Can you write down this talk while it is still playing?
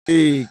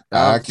I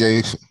I'm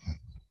gave.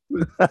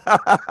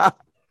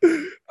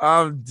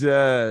 I'm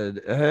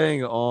dead.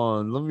 Hang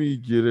on. Let me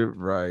get it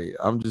right.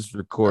 I'm just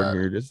recording Got it.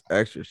 here. This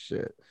extra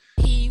shit.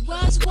 He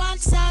was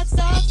once a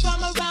thug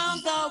from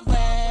around the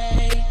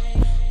way.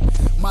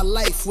 My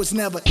life was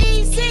never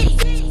Easy,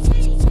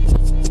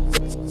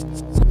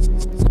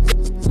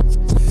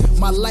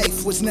 my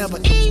life was never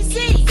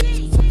easy.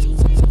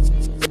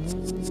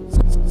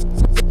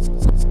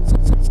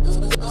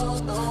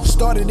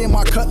 started in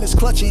my cutlass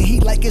clutching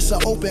heat like it's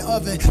an open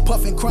oven.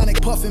 Puffing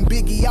chronic, puffing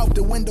Biggie out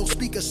the window,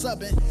 speaker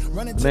subbing.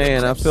 Running to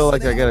Man, the I clips, feel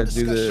like so I they gotta have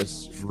do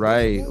discussion. this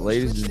right.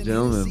 Ladies and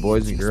gentlemen,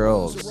 boys and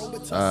girls.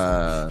 This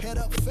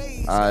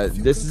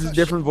is a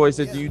different voice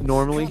that you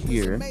normally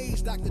hear,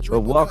 but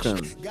welcome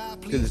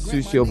to the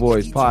Sucio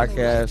Boyz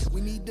podcast.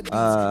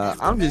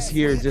 I'm just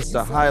here just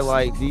to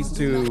highlight these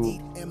two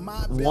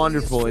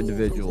wonderful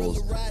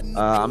individuals.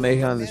 I'm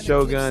Ahan the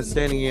Shogun,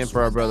 standing in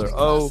for our brother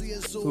O,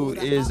 who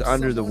is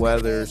under the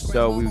weather.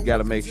 So we've got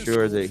to make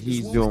sure that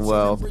he's doing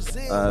well.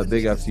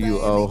 Big up to you,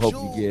 O. Hope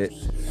you get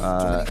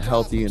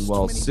healthy and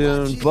well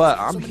soon. But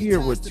I'm here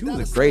with two of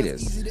the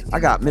greatest. I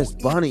got Miss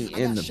Bunny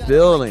in the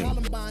building.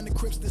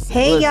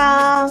 Hey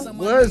y'all,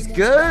 What's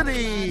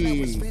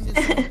goody?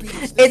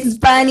 it's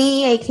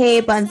Bunny,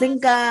 aka Buns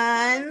and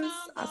Guns,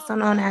 also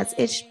known as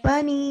Ish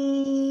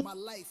Bunny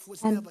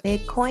and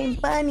Bitcoin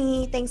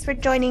Bunny. Thanks for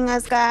joining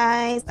us,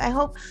 guys. I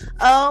hope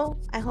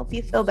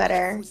you feel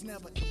better.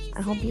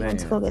 I hope you went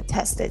to go get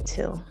tested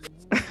too.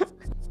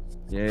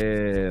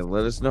 Yeah,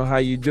 let us know how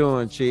you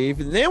doing, Chief.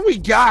 And then we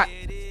got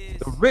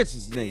the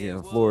richest nigga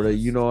in Florida.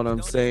 You know what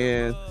I'm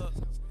saying?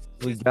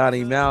 We got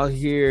him out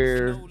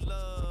here,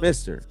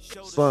 Mr.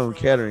 Sloan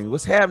Kettering.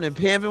 What's happening,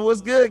 Pimpin'?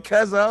 What's good,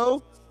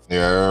 cuzzo?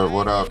 Yeah,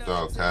 what up,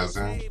 though,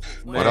 cousin?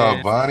 What Man.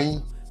 up,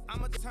 Bunny?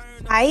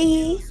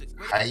 Hi.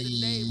 Hi.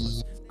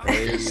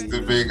 It's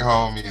the big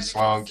homie,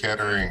 Sloan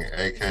Kettering,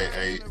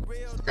 a.k.a.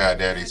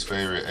 Goddaddy's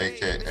favorite,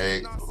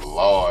 a.k.a.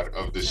 Lord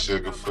of the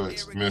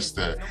Sugarfoots,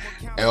 Mr.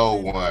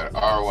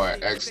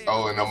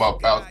 L1R1XO, and I'm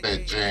about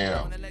that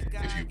jam.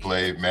 If you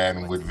played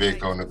Madden with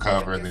Vic on the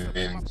cover,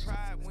 then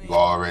you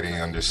already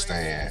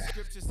understand.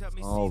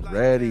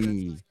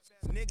 Already.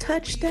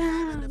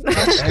 Touchdown.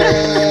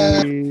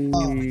 Hey.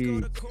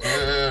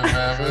 Yeah,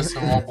 man,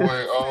 missing my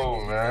boy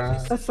O, man.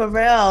 For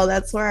real,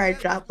 that's where our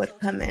drop would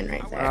come in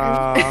right there.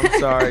 I'm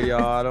sorry,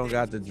 y'all. I don't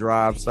got the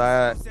drops.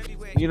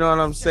 You know what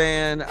I'm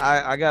saying?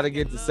 I got to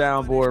get the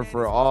soundboard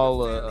for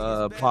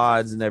all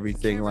pods and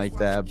everything like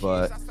that.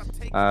 But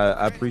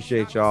I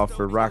appreciate y'all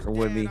for rocking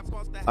with me.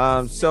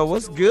 So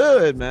what's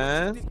good,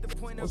 man?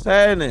 What's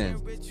happening?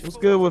 What's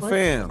good with What's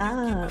fam?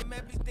 up?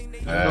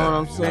 You know what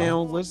I'm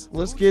saying?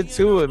 Let's get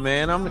to it,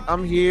 man.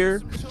 I'm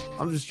here.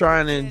 I'm just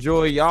trying to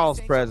enjoy y'all's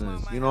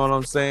presence. You know what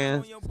I'm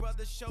saying?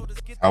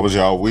 How was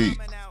y'all week?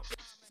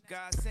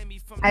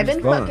 I've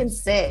been Fun. fucking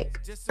sick.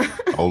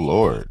 Oh,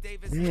 Lord.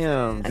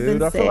 Damn, I've dude.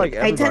 been I feel like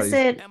sick. I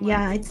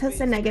everybody's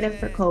tested negative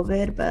for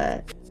COVID,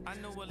 but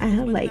I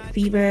have like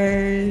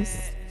fevers,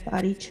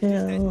 body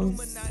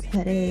chills,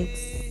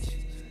 headaches,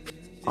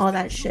 all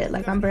that shit.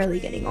 Like I'm barely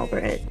getting over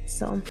it.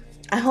 So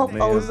I hope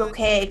Man. O's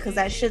okay, because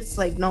that shit's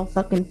like no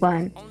fucking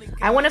fun.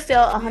 I want to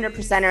feel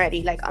 100%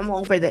 already. Like I'm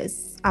over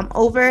this. I'm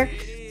over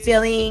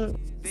feeling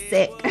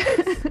sick.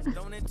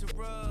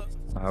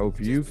 I hope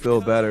you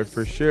feel better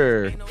for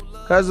sure.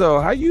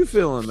 Cuzzo, how you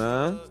feeling,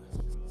 man?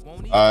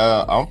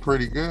 I'm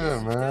pretty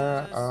good,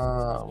 man.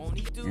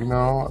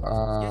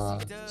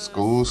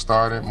 School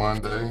started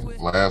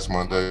last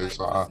Monday,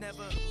 so I've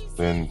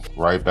been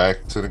right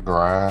back to the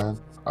grind.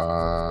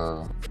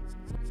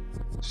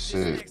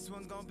 Shit.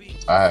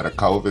 I had a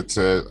COVID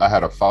test. I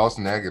had a false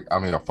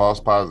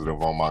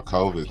positive on my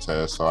COVID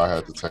test, so I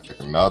had to take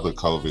another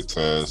COVID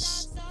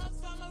test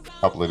a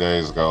couple of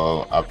days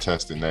ago. I've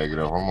tested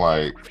negative. I'm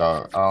like,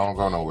 I don't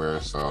go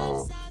nowhere,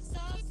 so,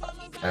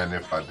 and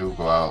if I do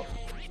go out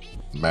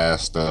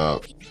masked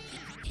up,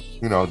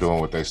 doing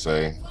what they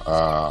say.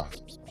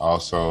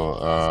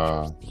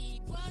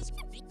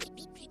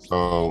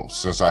 So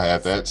since I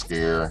had that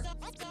scare,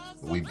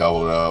 we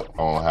doubled up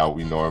on how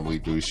we normally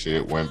do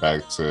shit, went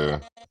back to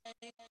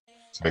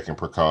taking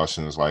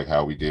precautions like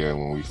how we did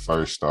when we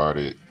first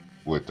started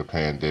with the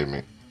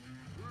pandemic.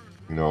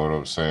 You know what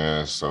I'm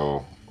saying?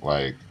 So,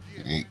 like,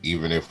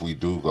 even if we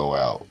do go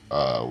out,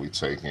 we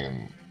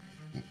taking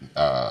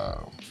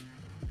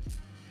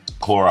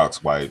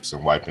Clorox wipes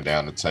and wiping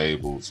down the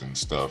tables and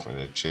stuff and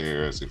the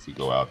chairs if we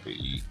go out to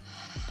eat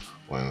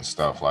and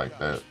stuff like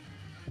that.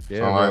 Yeah,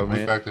 So, bro, we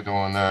man. back to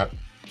doing that.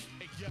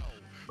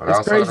 But It's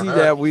outside of crazy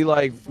that we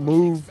like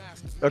move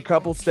a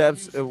couple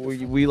steps.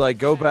 We like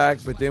go back,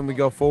 but then we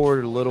go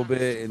forward a little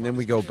bit, and then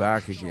we go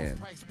back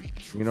again.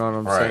 You know what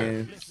I'm Right.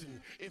 saying?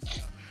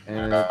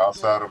 And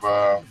outside of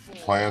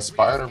playing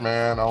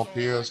Spider-Man on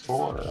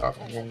PS4, I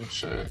don't give a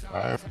shit.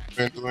 I ain't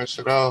been doing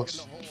shit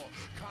else.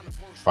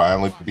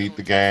 Finally beat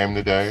the game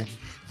today.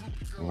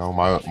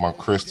 My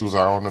crystals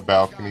are on the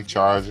balcony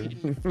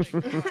charging.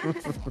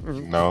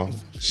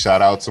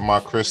 Shout out to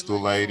my crystal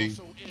lady.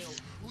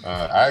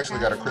 I actually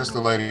got a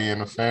crystal lady in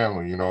the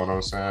family. You know what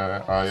I'm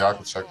saying? Y'all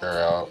can check her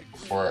out.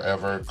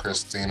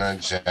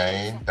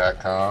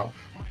 ForeverChristinaJane.com.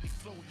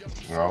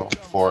 You know,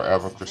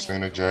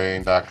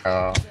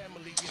 ForeverChristinaJane.com.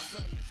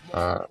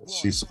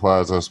 She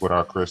supplies us with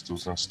our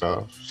crystals and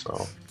stuff.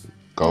 So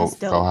go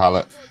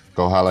holla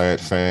at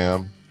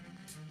fam.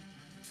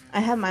 I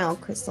have my own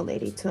crystal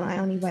lady too. I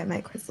only buy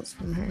my crystals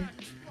from her.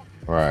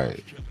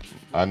 Right.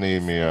 I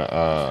need me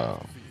a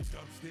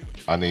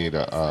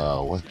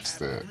what's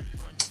that?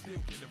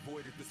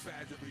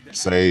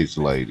 Sage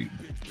lady.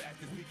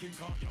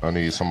 I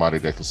need somebody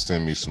that can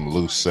send me some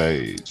loose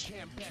sage.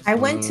 I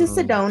went to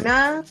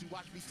Sedona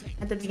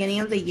at the beginning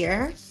of the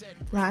year,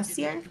 last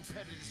year.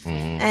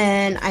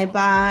 And I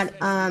bought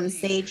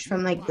sage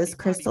from like this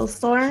crystal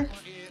store,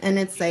 and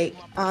it's like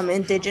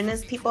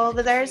indigenous people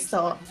over there.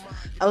 So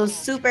I was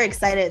super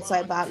excited. So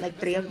I bought like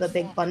 3 of the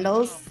big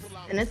bundles,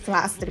 and it's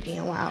lasted me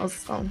a while.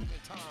 So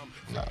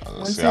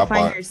once you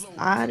find your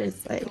spot,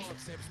 it's like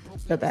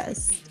the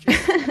best.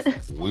 I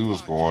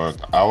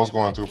was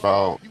going through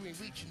about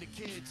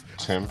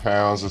 10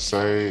 pounds of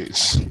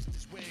sage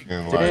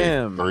in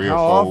like 3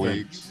 or 4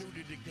 weeks.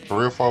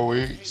 3 or 4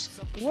 weeks.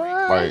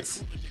 What? Like,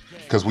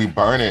 because we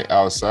burn it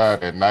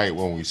outside at night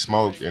when we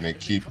smoke, and it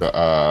keep the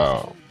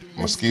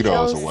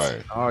mosquitoes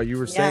away. Oh, you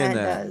were saying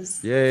that.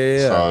 Does.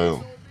 Yeah.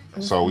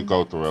 So we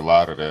go through a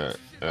lot of that.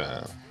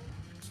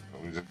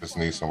 We just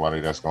need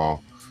somebody that's gonna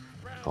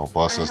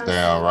bust us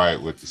down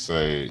right with the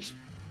sage.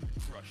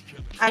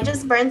 I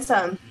just burned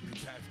some.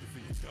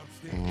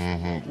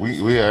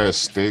 We had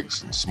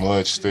sticks,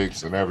 smudge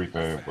sticks, and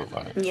everything, but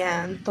like,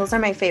 yeah, those are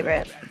my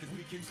favorite.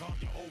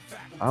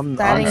 I'm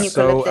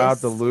so out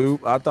the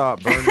loop. I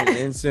thought burning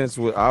incense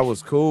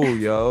was cool,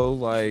 yo.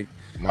 Like,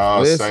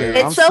 no, listen,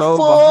 it's a so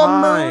full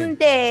behind. moon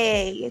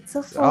day. It's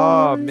a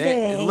full moon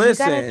day.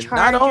 Listen,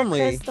 not only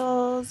is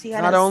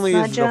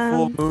it a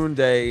full moon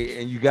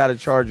day and you got to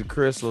charge your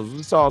crystals,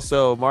 it's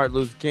also Martin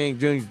Luther King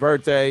Jr.'s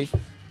birthday.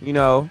 You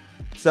know,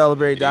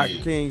 celebrate Dr.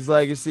 King's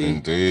legacy.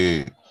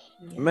 Indeed,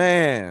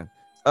 man.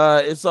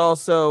 It's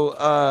also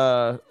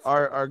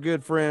our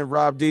good friend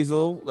Rob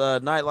Diesel,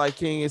 Nightlight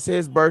King. It's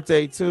his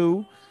birthday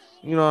too.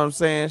 You know what I'm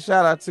saying?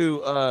 Shout out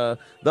to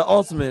the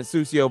ultimate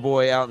Sucio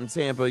boy out in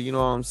Tampa. You know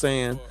what I'm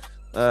saying?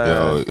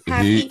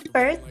 Happy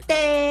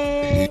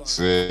birthday! He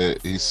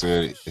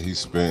said he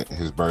spent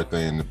his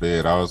birthday in the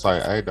bed. I was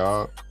like, hey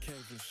dog,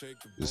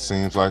 it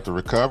seems like the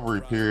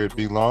recovery period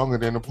be longer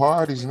than the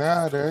parties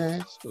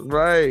nowadays.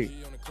 Right.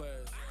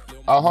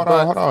 Oh,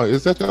 hold on.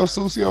 Is that your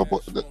Sucio boy?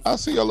 I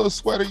see your little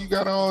sweater you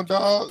got on,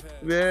 dog.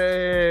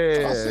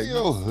 Yeah. I see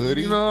your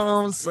hoodie. You know what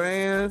I'm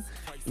saying?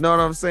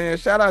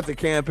 Shout out to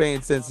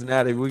Campaign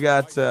Cincinnati. We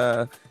got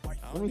let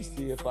me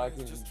see if I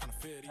can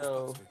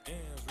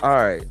all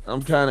right,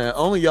 I'm kind of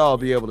only y'all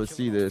be able to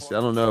see this.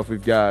 I don't know if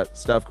we've got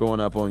stuff going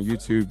up on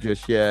YouTube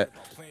just yet,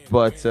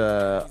 but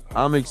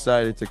I'm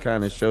excited to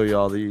kind of show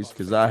y'all these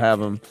because I have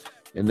them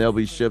and they'll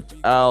be shipped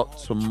out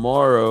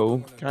tomorrow.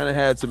 Kind of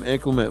had some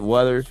inclement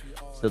weather,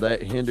 so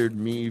that hindered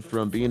me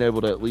from being able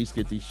to at least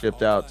get these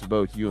shipped out to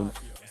both you and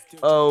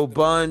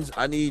Buns.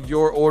 I need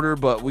your order,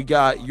 but we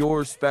got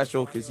yours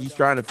special because he's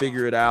trying to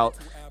figure it out.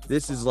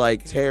 This is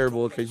like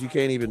terrible because you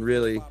can't even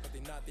really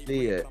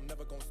see it,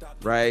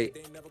 right?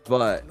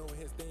 But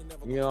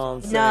you know what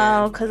I'm saying?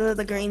 No, because of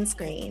the green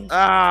screen.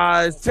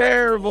 It's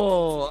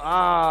terrible.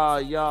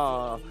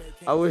 Y'all.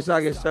 I wish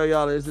I could show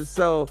y'all this.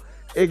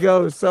 It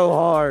goes so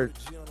hard.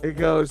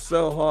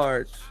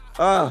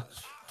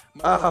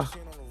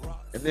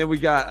 And then we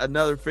got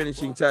another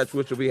finishing touch,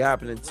 which will be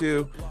happening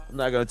too. I'm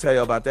not going to tell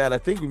you about that. I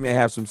think we may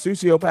have some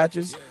Sucio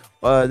patches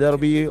that'll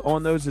be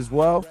on those as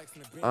well.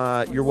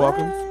 You're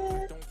welcome.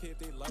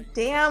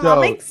 Damn,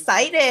 I'm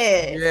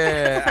excited.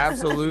 Yeah,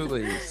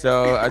 absolutely.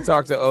 So I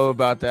talked to O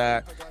about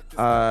that.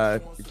 I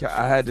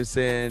had to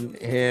send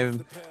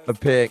him a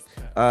pic.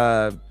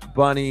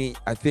 Bunny,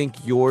 I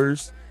think you're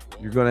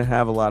going to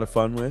have a lot of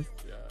fun with.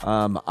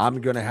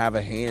 I'm going to have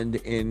a hand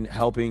in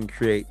helping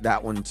create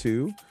that one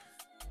too.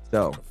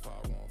 So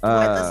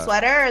the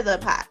sweater or the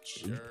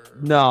patch?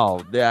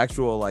 No, the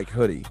actual like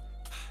hoodie.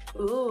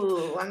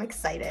 Ooh, I'm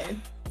excited.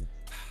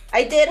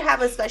 I did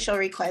have a special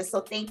request,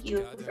 so thank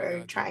you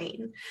for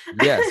trying.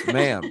 Yes,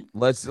 ma'am.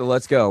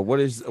 Let's go. What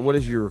is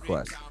your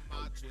request?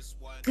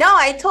 No,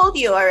 I told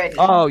you already.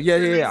 Oh,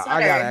 yeah.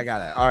 I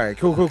got it. All right,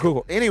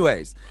 cool.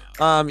 Anyways,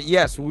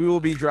 yes, we will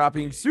be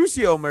dropping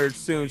Sucio merch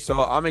soon,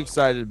 so I'm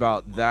excited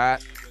about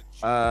that.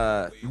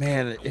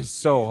 Man, it's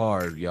so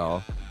hard,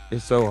 y'all.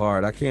 It's so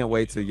hard. I can't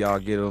wait till y'all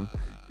get them.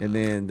 And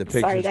then the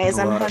pictures. Sorry, guys,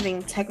 I'm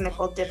having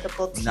technical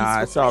difficulties.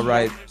 Nah, it's all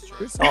right.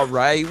 It's all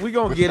right. We're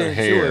going to get into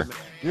hair. it.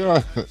 You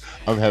know,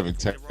 I'm having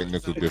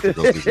technical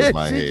difficulties with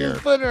my she hair.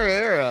 Just put her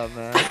hair up,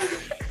 man.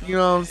 You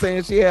know what I'm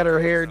saying? She had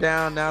her hair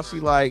down. Now she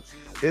like,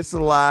 it's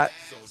a lot,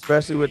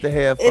 especially with the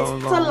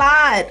headphones It's on. a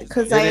lot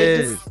because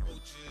Just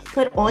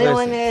put oil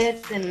in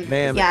it, and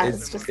man, yeah,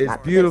 it's just it's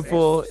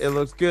beautiful. It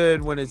looks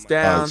good when it's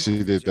down.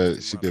 She did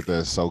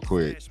that so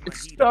quick.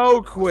 It's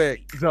so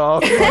quick,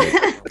 dog.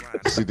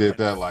 She did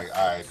that like,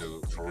 all right,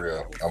 dude, for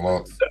real. I'm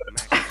on.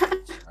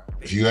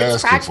 If you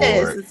It's asking for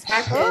practice. it, It's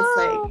practice.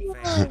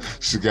 Like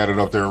she got it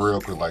up there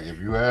real quick. Like, if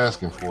you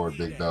asking for it,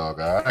 big dog,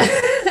 all right.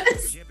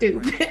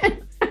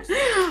 stupid.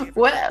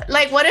 What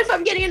if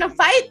I'm getting in a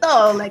fight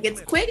though? Like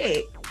it's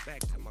quick.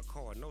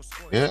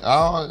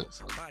 Yeah,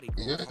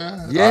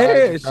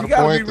 Yeah, she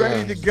gotta be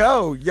ready to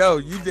go. Yo,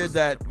 you did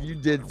that. You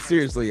did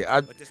seriously.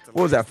 What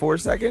was that? 4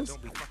 seconds?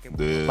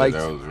 Yeah, like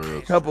that was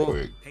real couple.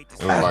 quick.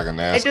 It was like a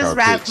NASCAR I just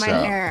wrapped pit my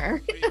stop.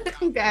 hair,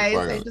 guys.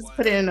 Like I just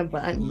put it in a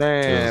bun.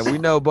 Man, we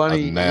know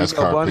Bunny. A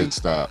NASCAR Bunny, pit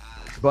stop.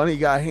 Bunny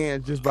got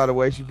hands just by the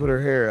way she put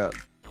her hair up.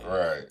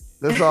 Right.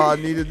 That's all I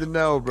needed to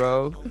know,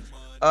 bro.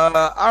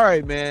 All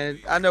right, man.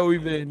 I know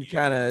we've been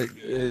kind of.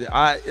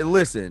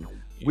 Listen.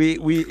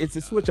 We it's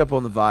a switch up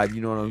on the vibe.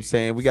 You know what I'm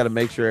saying? We got to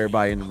make sure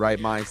everybody in the right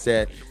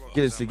mindset,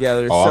 get us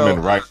together. Oh, so, I'm in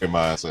the right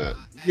mindset.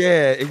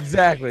 Yeah,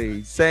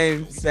 exactly.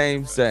 Same.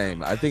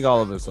 I think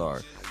all of us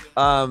are.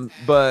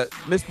 But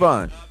Miss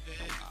Bun,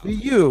 do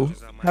you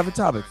have a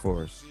topic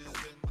for us?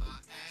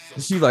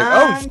 She's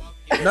like,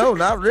 no,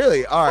 not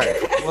really. All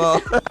right.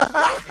 Well,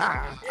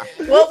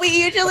 well, we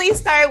usually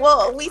start.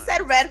 Well, we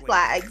said red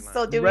flags.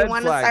 So do we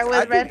want to start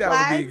with red flags?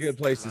 That would be a good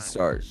place to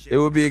start. It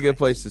would be a good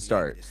place to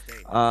start.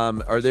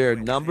 Are there a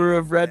number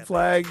of red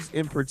flags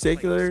in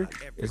particular?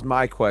 Is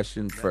my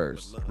question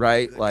first,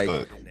 right? Like,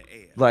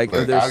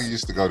 I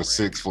used to go to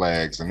Six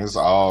Flags, and it's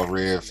all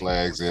red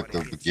flags at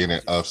the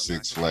beginning of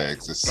Six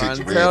Flags. There's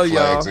 6 red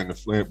flags in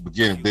the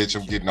beginning, bitch.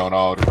 I'm getting on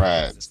all the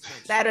rides.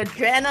 That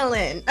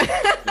adrenaline.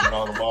 Getting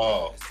on them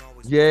all.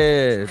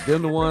 Yeah,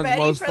 them the ones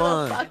ready most for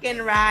fun. The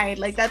fucking ride.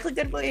 Like that's a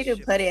good way to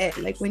put it.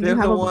 Like when them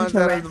you have the a ones bunch of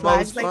that are red the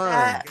flags most like fun.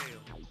 that.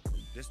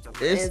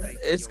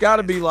 It's got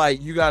to be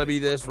like you got to be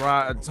this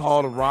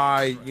tall to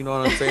ride. You know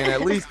what I'm saying? At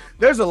least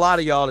there's a lot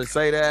of y'all that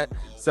say that.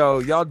 So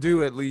y'all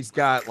do at least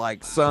got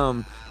like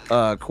some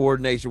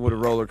coordination with a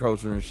roller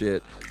coaster and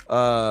shit.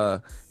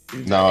 No,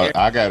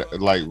 I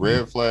got like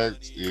red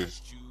flags.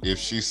 If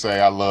she say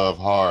I love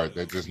hard,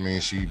 that just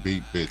means she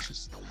beat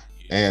bitches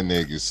and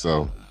niggas.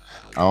 So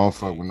I don't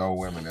fuck with no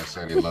women that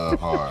say they love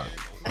hard.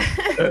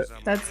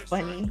 That's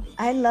funny.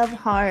 I love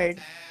hard.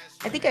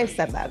 I think I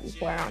said that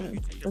before on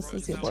the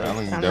Sucio Boyz.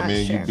 Telling you, that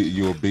means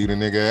you'll beat a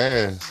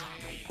nigga ass.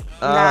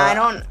 No,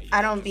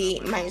 I don't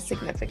beat my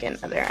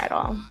significant other at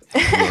all.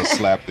 You'll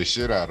slap the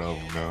shit out of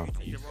him, though.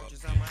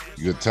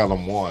 You'll tell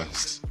them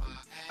once.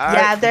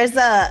 Yeah, there's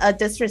a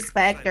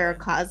disrespect or a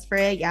cause for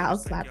it. Yeah, I'll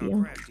slap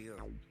you.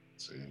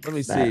 Let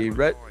me see.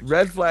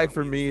 Red flag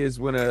for me is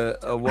when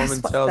a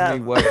woman tells me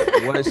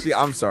what she.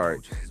 I'm sorry.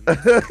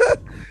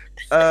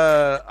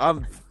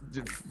 I'm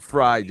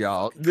fried,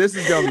 y'all. This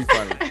is gonna be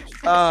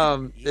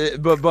funny.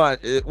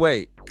 But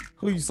wait,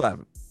 who you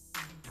slapping?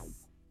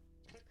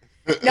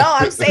 No,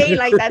 I'm saying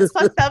like that's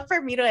fucked up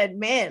for me to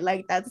admit.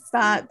 Like that's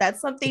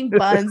something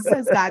Buns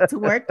has got to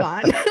work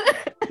on.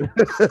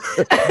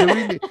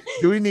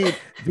 do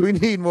we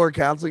need more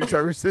counseling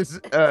services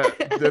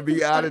to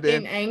be added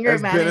in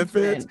as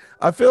benefits?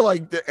 I feel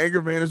like the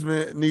anger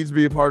management needs to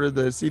be a part of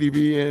the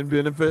CDBN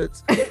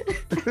benefits.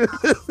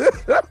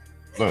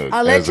 Look,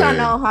 I'll let y'all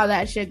know how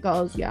that shit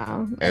goes,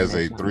 y'all. As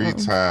a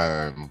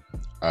 3-time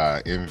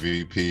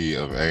MVP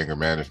of anger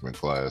management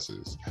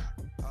classes,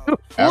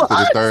 after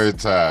the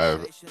 3rd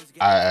time,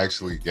 I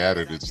actually got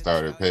it and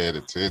started paying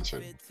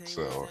attention.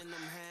 So,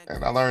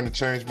 and I learned to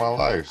change my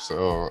life.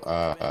 So,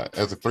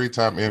 as a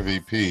 3-time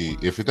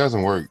MVP, if it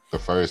doesn't work the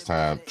first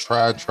time,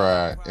 try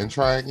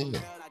again.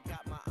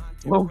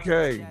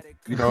 Okay.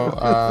 You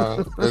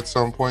know, at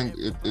some point,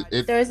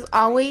 there's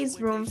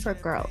always room for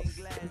growth.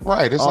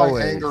 Right. It's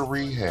always. like anger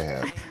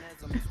rehab.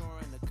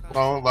 You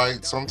know,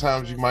 like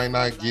sometimes you might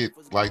not get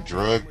like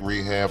drug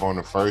rehab on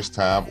the 1st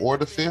time or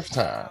the 5th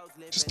time.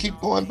 Just keep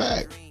going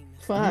back.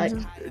 Fuck.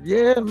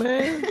 Yeah,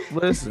 man.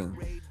 Listen,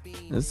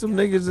 there's some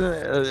niggas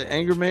in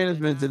anger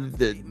management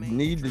that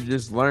need to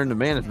just learn the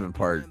management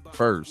part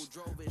first.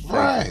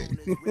 Right.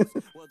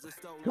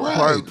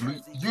 Right.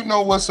 You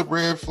know what's a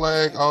red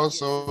flag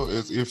also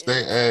is if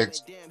they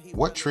ask,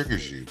 what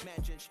triggers you?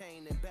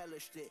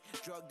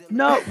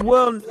 No,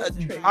 well,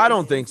 I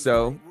don't think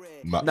so.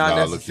 Not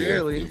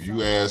necessarily. If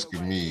you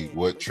asking me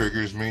what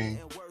triggers me,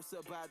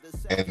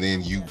 and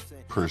then you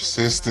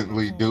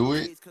persistently do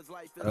it,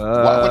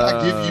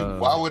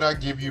 why would I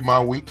give you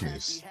my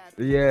weakness?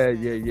 Yeah.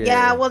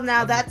 Yeah, well,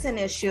 now that's an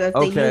issue if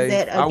they use it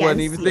against I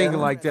wasn't even you. thinking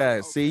like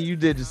that. See, you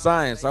did the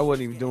science. I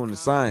wasn't even doing the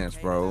science,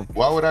 bro.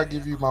 Why would I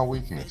give you my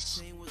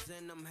weakness?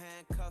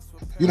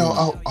 You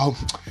know,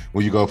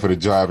 when you go for the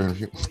job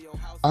interview,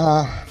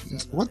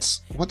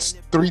 what's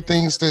 3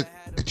 things that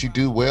you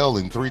do well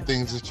and 3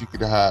 things that you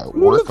could work on?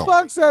 Who the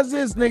fuck says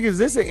this, nigga? Is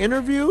this an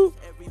interview?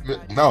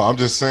 No, I'm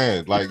just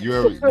saying, like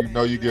you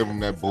give them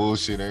that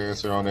bullshit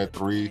answer on that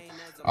 3.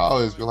 I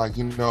always be like,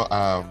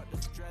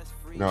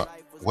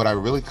 what I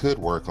really could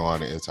work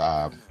on is,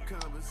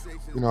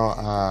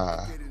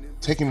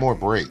 taking more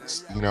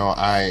breaks.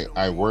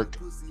 I work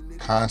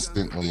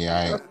constantly.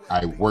 I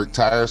work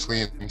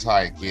tirelessly until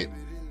I get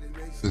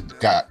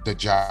the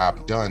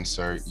job done,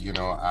 sir.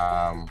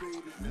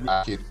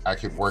 I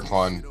could work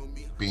on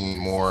being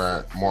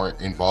more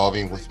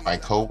involving with my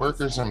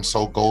coworkers. I'm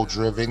so goal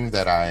driven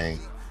that I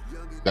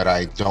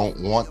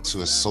don't want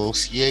to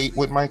associate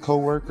with my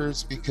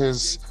coworkers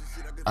because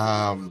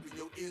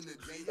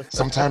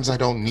sometimes I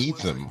don't need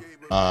them.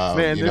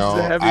 Man, You this is a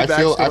know, heavy I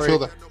feel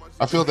backstory.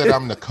 I feel that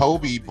I'm the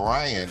Kobe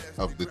Bryant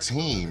of the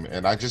team,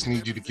 and I just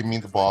need you to give me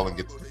the ball and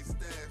get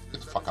the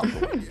fuck out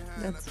the way.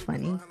 That's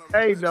funny.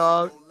 Hey,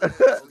 dog.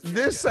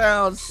 This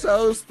sounds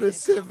so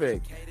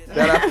specific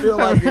that I feel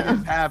like it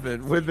has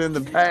happened within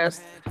the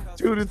past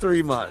 2 to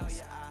 3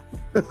 months.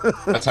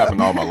 That's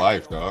happened all my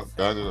life, dog.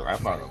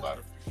 I'm not gonna lie.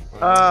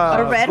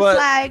 A red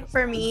flag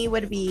for me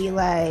would be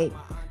like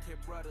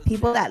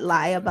people that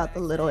lie about the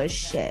littlest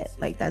shit.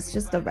 Like that's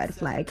just a red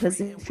flag.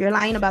 Because if you're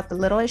lying about the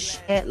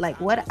littlest shit, like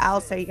what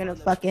else are you gonna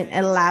fucking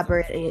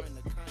elaborate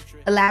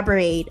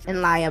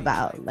and lie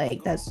about?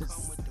 Like that's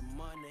just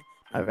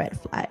a red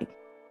flag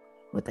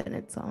within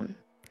its own.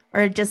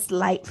 Or just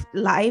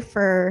lie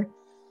for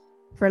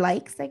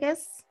likes, I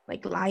guess.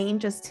 Like lying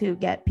just to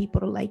get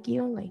people to like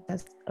you. Like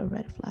that's a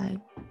red flag.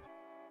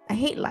 I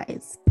hate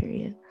lies,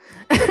 period.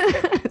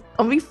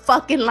 Don't be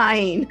fucking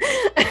lying.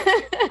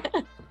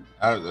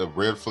 A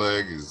red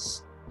flag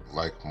is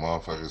like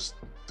motherfuckers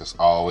just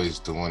always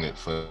doing it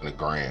for the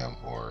gram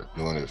or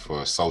doing it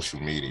for social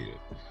media.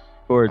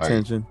 For like,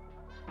 attention.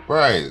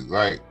 Right.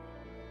 Like,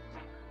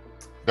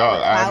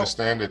 dog, I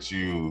understand that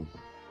you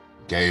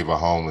gave a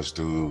homeless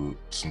dude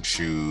some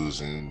shoes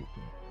and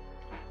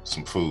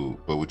some food,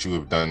 but would you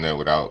have done that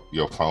without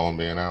your phone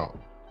being out?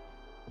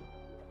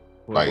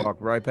 Like, walk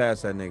right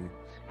past that nigga.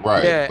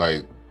 Right. Yeah,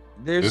 like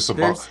it's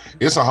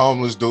a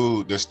homeless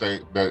dude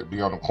that be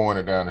on the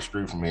corner down the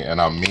street from me, and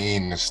I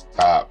mean to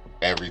stop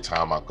every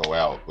time I go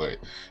out, but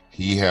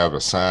he have a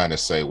sign that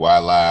say, "Why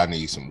lie? I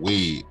need some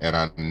weed," and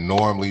I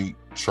normally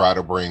try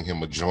to bring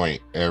him a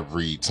joint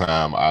every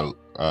time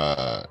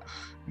I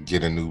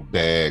get a new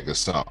bag or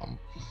something,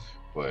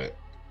 but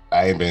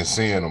I ain't been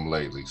seeing them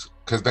lately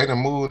because they done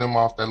moved them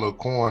off that little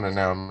corner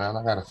now, man.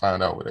 I gotta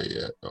find out where they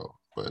at though.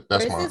 But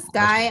there's this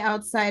guy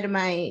outside of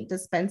my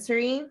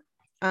dispensary.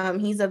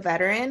 He's a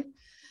veteran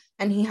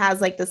and he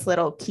has like this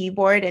little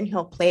keyboard and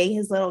he'll play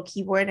his little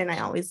keyboard, and I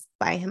always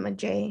buy him a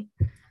J.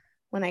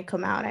 When I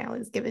come out, I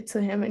always give it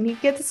to him and he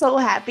gets so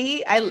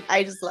happy.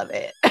 I just love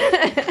it.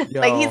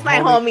 Yo, like he's my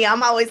homie.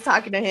 I'm always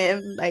talking to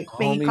him, like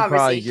making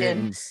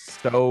conversation.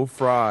 So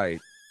fried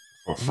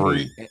for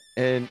free.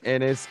 And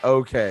it's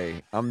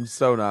okay. I'm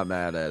so not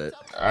mad at it.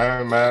 I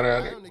ain't mad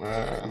at it,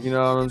 man. You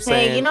know what I'm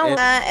saying? Hey, you know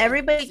what?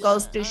 Everybody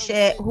goes through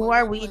shit. Who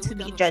are we to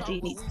be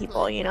judging these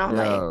people? You know,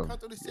 like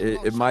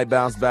it might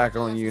bounce back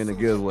on you in a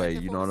good way.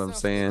 You know what I'm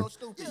saying?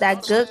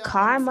 That good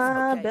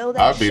karma, build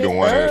that. I'll be the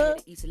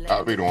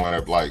one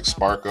that like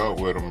spark up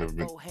with them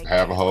and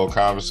have a whole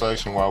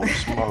conversation while we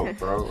smoke,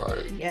 bro.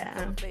 Like,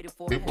 yeah,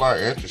 people are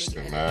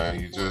interesting,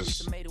 man.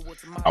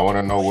 I want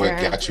to know what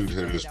got you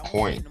to this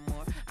point.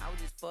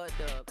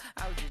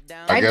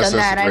 I've done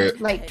that.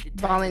 I've like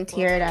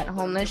volunteered at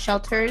homeless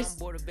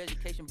shelters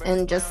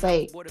and just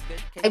like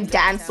I've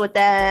danced with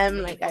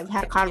them, like I've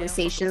had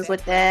conversations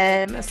with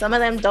them. Some of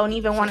them don't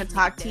even want to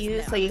talk to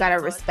you, so you gotta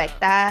respect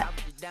that.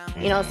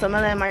 You know, some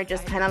of them are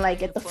just kind of like,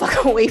 get the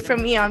fuck away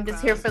from me, I'm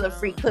just here for the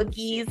free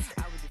cookies.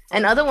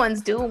 And other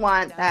ones do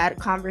want that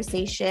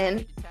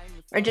conversation,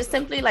 or just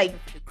simply like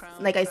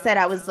I said,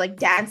 I was like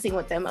dancing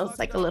with them. It was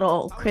like a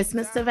little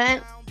Christmas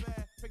event.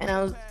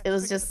 And it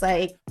was just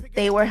like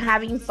they were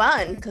having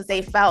fun because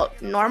they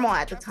felt normal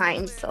at the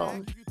time.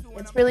 So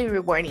it's really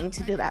rewarding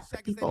to do that for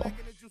people.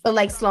 But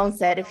like Sloan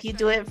said, if you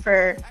do it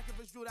for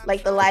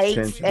like the likes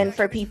attention, and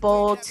for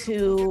people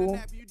to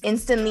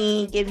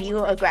instantly give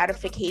you a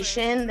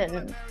gratification,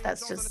 then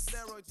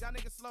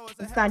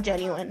it's not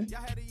genuine.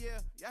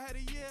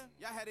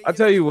 I'll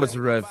tell you what's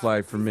a red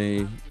flag for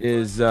me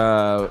is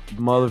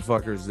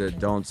motherfuckers that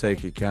don't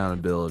take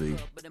accountability.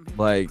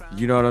 Like,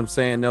 you know what I'm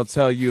saying? They'll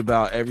tell you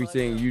about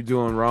everything you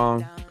doing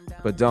wrong,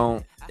 but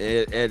don't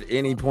at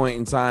any point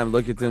in time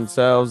look at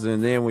themselves.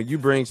 And then when you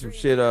bring some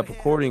shit up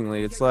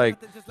accordingly, it's like,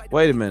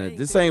 wait a minute,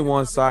 this ain't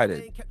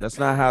one-sided. That's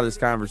not how this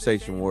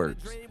conversation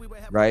works,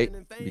 right?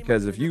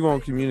 Because if you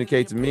won't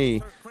communicate to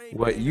me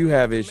what you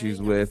have issues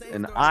with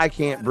and I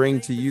can't bring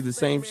to you the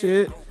same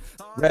shit,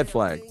 red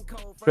flag.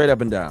 Straight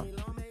up and down.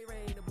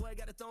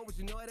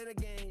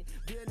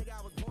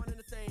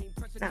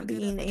 Not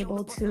being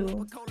able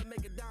to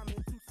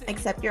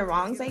accept your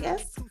wrongs, I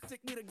guess.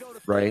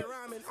 Right.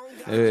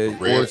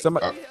 Or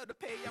somebody.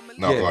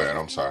 No, go ahead.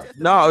 I'm sorry.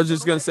 No, I was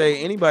just gonna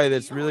say, anybody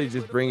that's really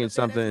just bringing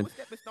something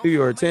to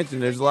your attention.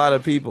 There's a lot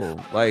of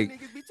people like,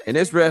 and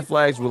it's red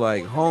flags with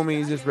like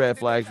homies. It's red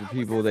flags with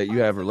people that you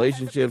have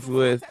relationships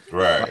with.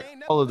 Right. Like,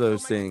 all of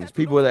those things.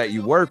 People that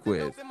you work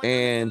with,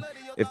 and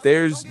if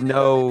there's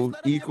no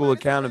equal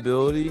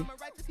accountability,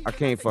 I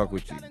can't fuck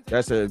with you.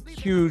 That's a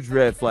huge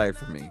red flag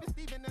for me.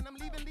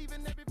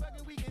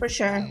 For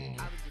sure.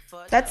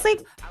 That's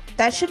like,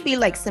 that should be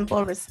like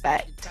simple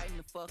respect,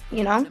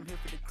 you know?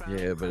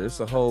 Yeah, but it's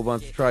a whole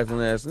bunch of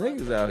trifling ass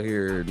niggas out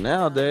here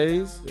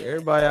nowadays.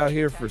 Everybody out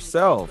here for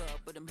self.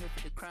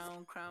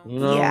 You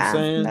know what I'm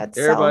saying? that's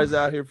Everybody's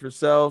self. out here for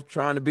self,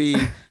 trying to be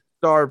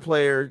star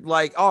player.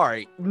 Like, all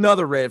right,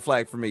 another red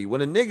flag for me.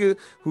 When a nigga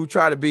who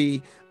try to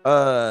be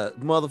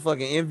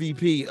motherfucking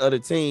MVP of the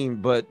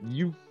team, but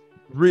you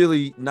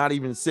really not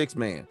even six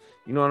man.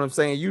 You know what I'm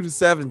saying? You the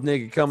seventh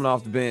nigga coming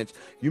off the bench.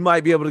 You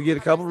might be able to get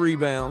a couple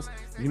rebounds.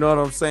 You know what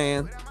I'm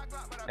saying?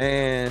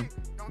 And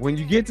when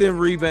you get them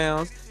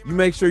rebounds, you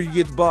make sure you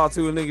get the ball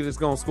to a nigga that's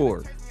gonna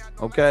score.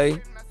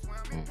 Okay?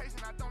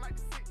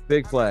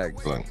 Big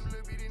flags. Like,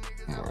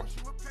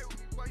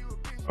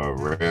 a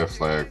red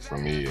flag for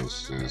me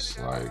is just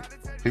like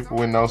people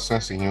with no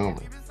sense of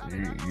humor.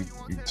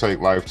 You take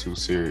life too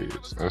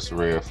serious. That's a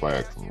red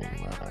flag for me,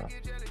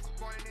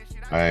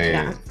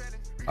 man.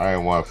 I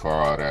ain't one for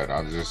all that.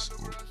 I just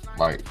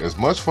like as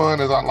much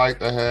fun as I like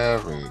to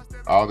have and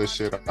all this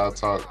shit I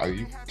talk.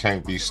 You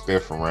can't be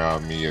stiff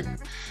around me and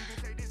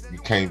you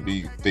can't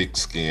be thin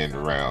skinned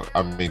around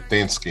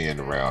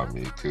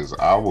me because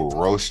I will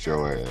roast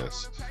your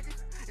ass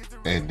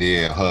and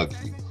then hug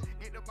you.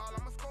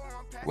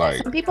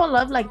 Like Some people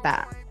love like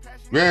that.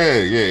 Yeah.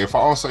 If I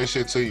don't say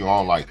shit to you, I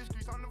don't like you.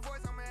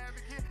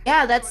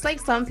 Yeah, that's like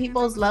some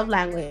people's love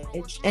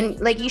language. And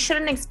like you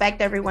shouldn't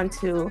expect everyone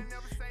to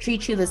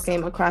treat you the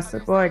same across the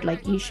board.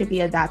 Like you should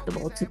be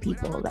adaptable to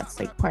people. That's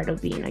like part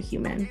of being a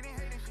human.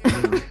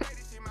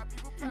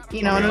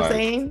 You know what I'm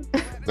saying?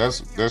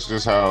 That's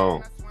just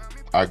how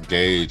I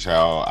gauge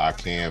how I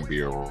can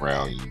be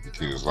around you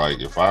because like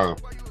if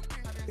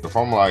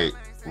I'm like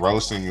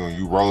roasting you and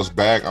you roast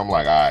back, I'm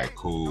like, all right,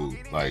 cool.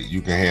 Like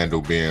you can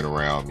handle being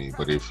around me.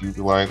 But if you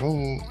be like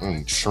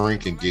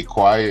shrink and get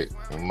quiet,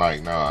 I'm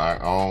like, no, I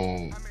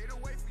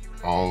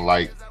don't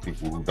like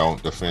people who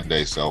don't defend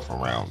themselves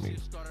around me.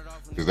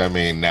 Because that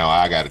means now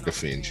I gotta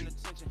defend you.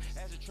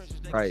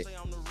 Right.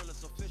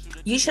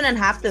 You shouldn't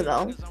have to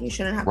though. You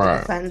shouldn't have to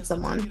defend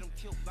someone.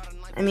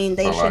 I mean,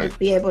 they should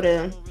be able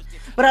to.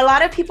 But a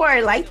lot of people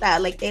are like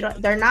that. Like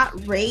they're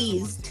not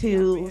raised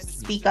to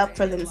speak up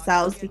for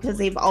themselves because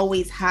they've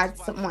always had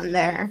someone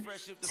there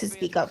to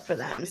speak up for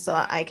them.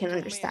 So I can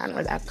understand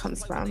where that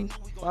comes from.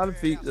 A lot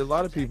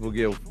of people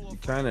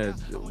get kind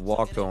of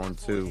walked on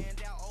too.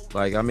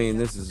 Like, I mean,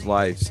 this is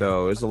life.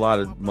 So there's a lot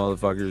of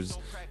motherfuckers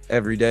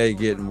every day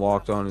getting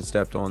walked on and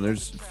stepped on.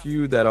 There's a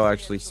few that'll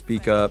actually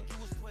speak up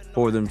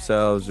for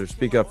themselves or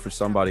speak up for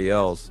somebody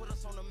else.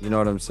 You know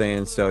what I'm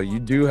saying? So you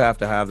do have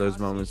to have those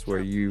moments where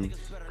you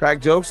crack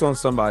jokes on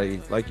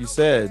somebody. Like you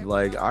said,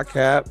 like I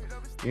cap,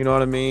 you know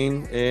what I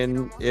mean?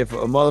 And if a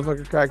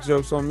motherfucker cracks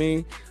jokes on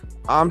me,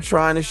 I'm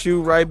trying to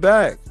shoot right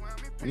back.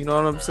 You know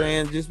what I'm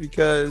saying? Just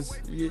because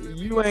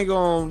you ain't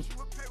gonna,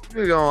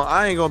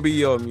 I ain't gonna be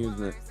your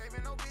amusement.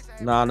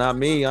 Nah, not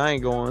me. I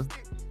ain't going.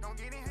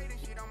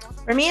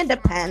 For me, it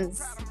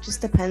depends. It just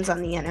depends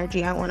on the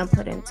energy I want to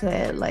put into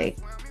it. Like,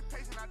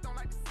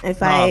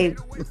 if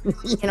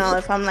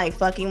if I'm like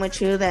fucking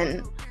with you,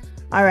 then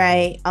all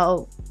right,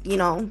 I'll,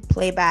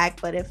 play back.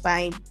 But if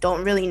I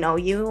don't really know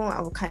you,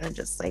 I'll kind of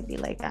just like be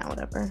like,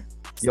 whatever.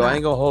 Yo, I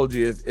ain't gonna hold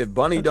you. If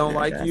Bunny don't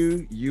like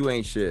you, you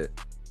ain't shit.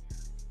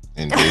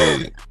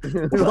 Indeed.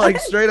 Like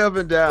straight up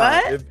and down.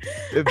 What?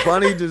 If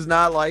Bunny does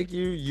not like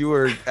you, you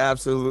are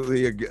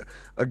absolutely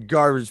a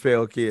garbage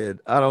pail kid.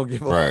 I don't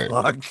give a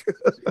fuck.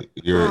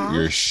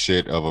 You're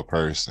shit of a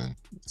person.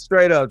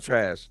 Straight up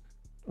trash.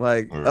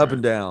 Like up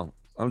and down.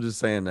 I'm just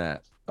saying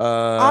that.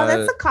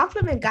 That's a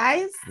compliment,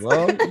 guys.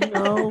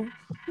 Well,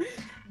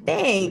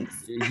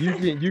 Thanks.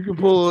 You can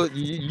pull.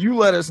 You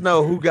let us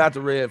know who got the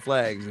red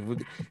flags.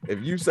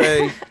 If you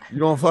say you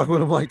don't fuck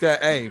with him like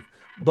that, hey,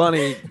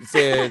 Bunny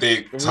said.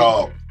 Big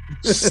talk.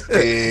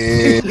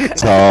 Stick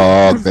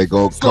talk. They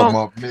go come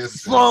up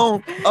missing.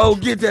 Oh,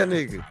 get that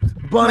nigga.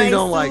 Bunny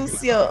don't like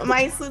it.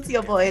 My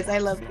Sucio Boyz. I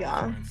love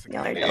y'all.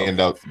 Y'all are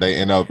dope. They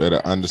end up at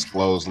an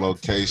undisclosed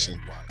location,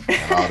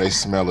 and all they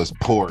smell is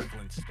pork.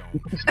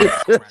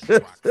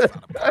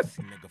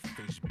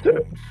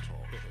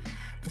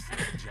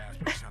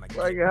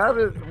 Like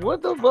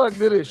what the fuck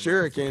did a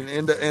shuriken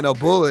and a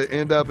bullet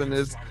end up in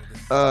this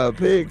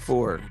pig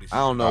for? I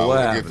don't know what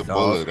happened. Get the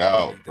bullet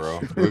out,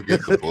 bro. We'll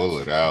get the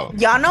bullet out.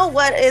 Y'all know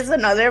what is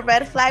another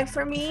red flag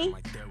for me?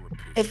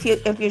 If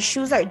your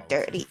shoes are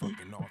dirty.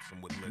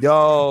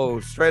 Yo,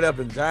 straight up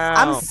and down.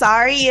 I'm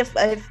sorry if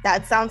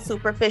that sounds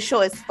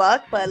superficial as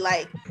fuck, but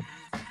like,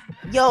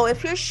 yo,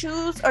 if your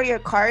shoes or your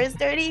car is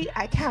dirty,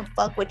 I can't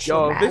fuck with you,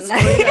 man.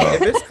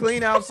 If it's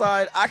clean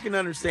outside, I can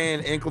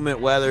understand inclement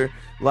weather.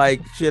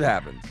 Like, shit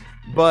happens.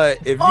 But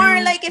if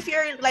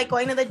you're like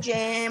going to the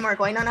gym or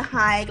going on a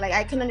hike, like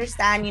I can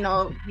understand,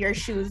 your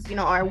shoes,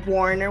 are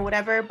worn or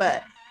whatever,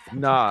 but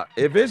nah,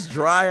 if it's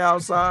dry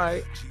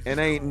outside and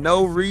ain't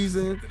no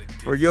reason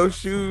for your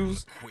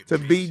shoes to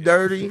be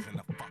dirty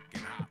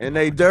and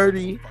they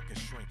dirty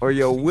or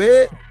you're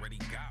wet,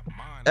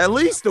 at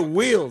least the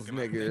wheels,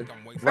 nigga.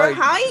 Like,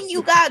 how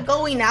you got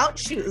going out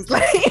shoes?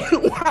 Like,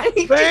 why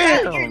you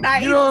got your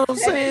nice, know what I'm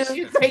saying?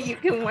 Shoes that you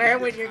can wear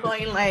when you're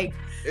going like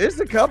it's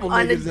a couple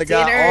on niggas a that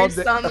dinner got all or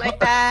day, something like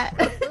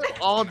that.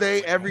 all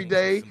day, every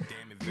day.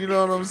 You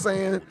know what I'm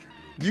saying?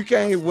 You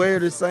can't wear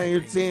the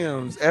same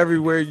Timbs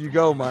everywhere you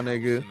go, my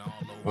nigga.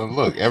 Well,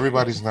 look,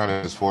 everybody's not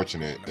as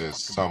fortunate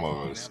as some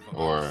of us,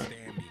 but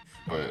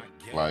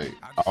like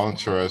I don't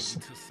trust.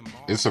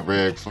 It's a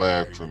red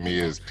flag for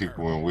me as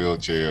people in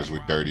wheelchairs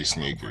with dirty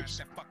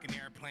sneakers.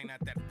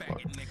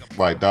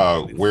 Like,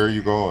 dog, where are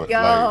you going?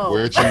 Yo. Like,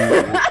 where'd you?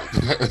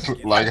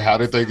 Like, how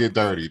did they get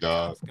dirty,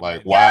 dog?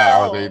 Like, why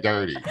are they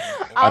dirty?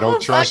 I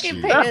don't trust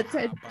you. I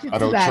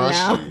don't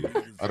trust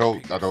you.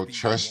 I don't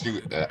trust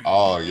you at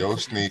all. Your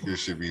sneakers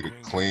should be the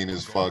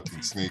cleanest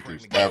fucking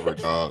sneakers ever,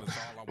 dog.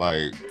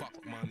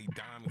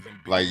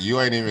 Like you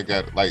ain't even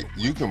got, like,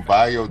 you can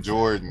buy your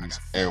Jordans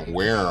and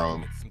wear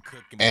them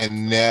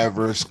and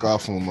never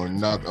scuff them or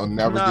nothing, or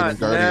never get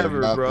them dirty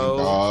or nothing, bro.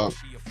 Dog.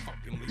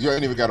 You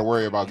ain't even got to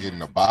worry about getting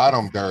the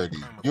bottom dirty.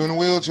 You in a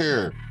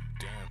wheelchair,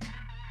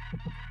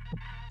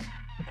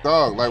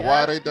 dog. Like,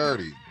 why are they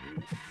dirty?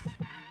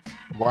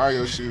 Why are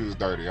your shoes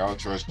dirty? I don't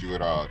trust you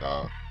at all,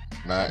 dog.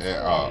 Not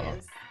at all.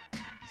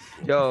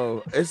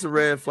 Yo, it's a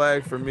red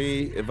flag for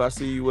me if I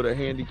see you with a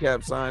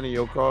handicap sign in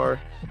your car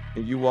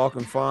and you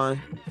walking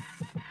fine.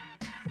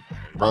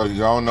 Bro, you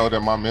don't know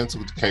that my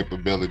mental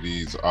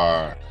capabilities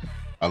are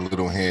a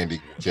little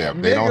handicapped.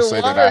 Nigga, they don't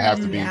say that I have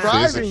to be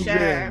physically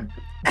Sure.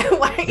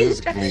 Why are you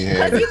physically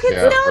because you can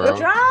handicapped, still bro.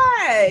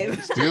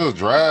 drive. Still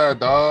drive,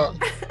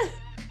 dog.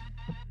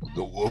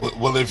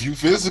 Well, if you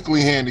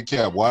physically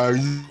handicapped, why are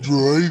you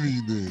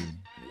driving then?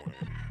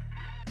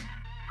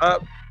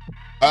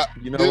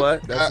 You know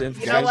what? That's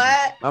interesting. You know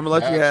what? I'm gonna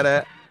let you have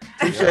that.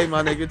 Touche,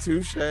 my nigga.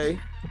 Touche.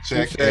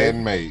 Check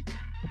and mate.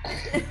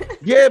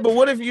 Yeah, but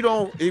what if you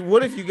don't?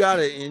 What if you got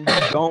it and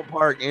you don't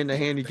park in the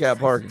handicap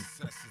parking?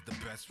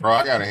 Bro,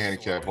 I got a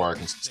handicap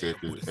parking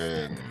sticker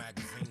and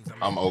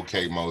I'm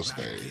okay most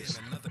days.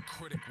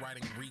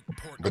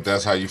 But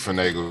that's how you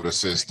finagle the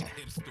system.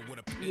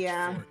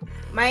 Yeah.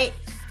 I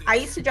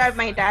used to drive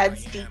my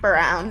dad's Jeep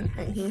around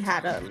and he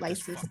had a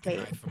license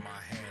plate.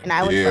 And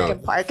I would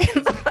fucking park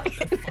in the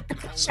fucking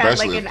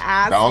Especially like an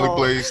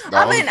asshole.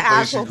 I'm an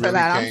asshole for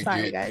that. I'm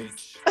sorry,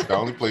 guys. The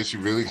only place you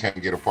really can't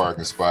get a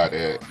parking spot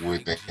at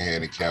with the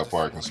handicap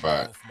parking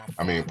spot,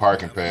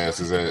 parking pass,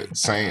 is at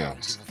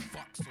Sam's.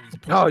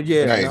 Oh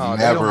yeah, there ain't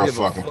never a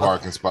fucking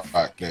parking spot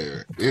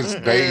there. It's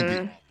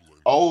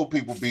old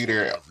people be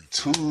there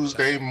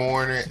Tuesday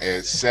morning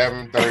at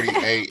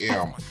 7:30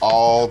 a.m.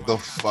 All the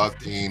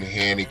fucking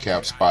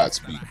handicap spots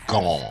be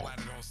gone.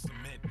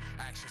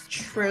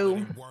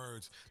 True.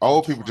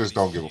 Old people just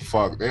don't give a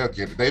fuck.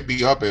 They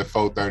be up at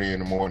 4:30 in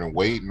the morning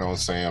waiting on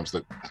Sam's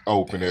to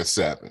open at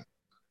 7.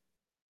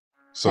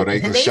 So they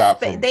can shop.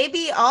 They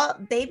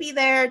be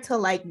there till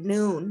like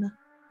noon.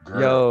 Girl.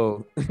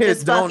 Yo,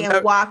 just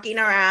fucking walking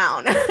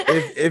around.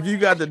 if you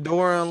got the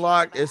door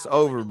unlocked, it's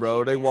over,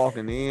 bro. They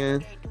walking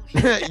in.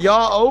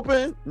 Y'all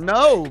open?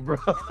 No, bro.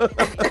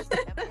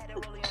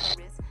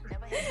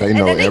 They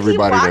know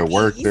everybody that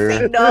work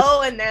there.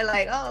 No, and they're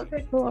like, oh,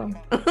 okay, cool.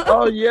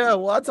 Oh yeah,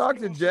 well, I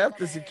talked to Jeff,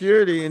 the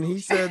security, and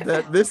he said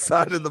that this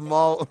side of the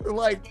mall,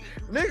 like,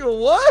 nigga,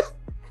 what?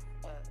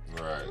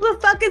 Right. Who the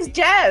fuck is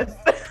Jeff?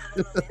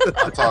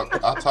 I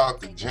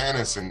talked to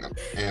Janice in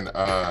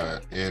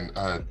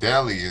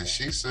Delhi, and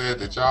she said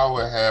that y'all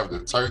would have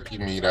the turkey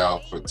meat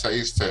out for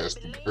taste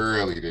testing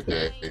early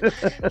today.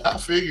 I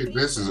figured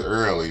this is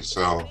early,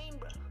 so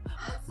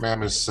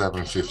ma'am, it's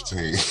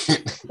 7:15.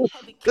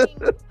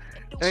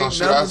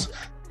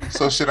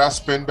 So should I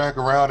spin back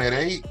around at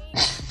 8?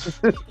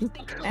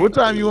 What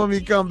time you want me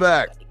to come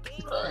back?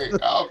 Right,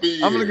 I'll be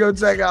here. I'm gonna go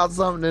check out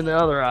something in the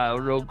other aisle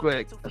real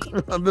quick.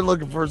 I've been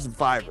looking for some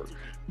fiber.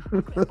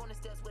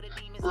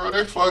 Bro,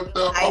 they fucked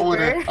up.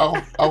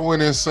 I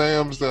went in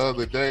Sam's the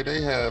other day.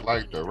 They had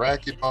like the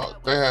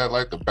racquetball. They had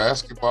like the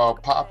basketball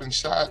popping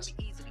shot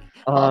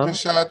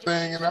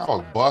thing, and I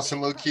was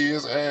busting little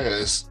kids'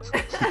 ass.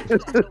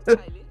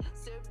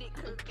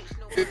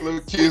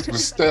 Little kids with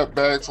step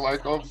backs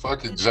like I'm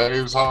fucking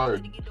James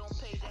Harden.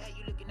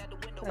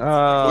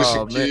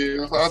 Oh,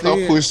 kids. I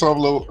pushed some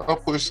little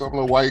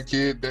white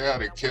kid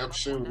down and kept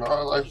shooting.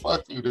 I was like,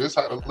 fuck you, this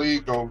how the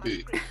league gonna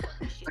be.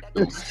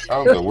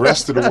 The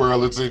rest of the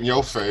world is in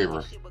your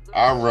favor.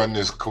 I run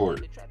this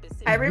court.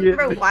 I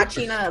remember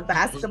watching a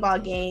basketball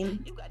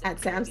game at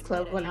Sam's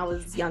Club when I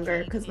was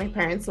younger because my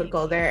parents would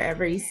go there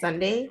every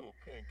Sunday.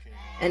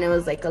 And it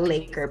was like a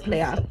Laker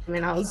playoff.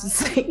 And I was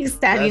just like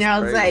standing there. I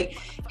was like,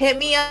 hit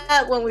me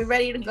up when we're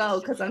ready to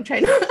go because I'm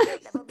trying to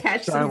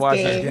catch this watch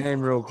game. This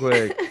game real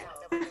quick.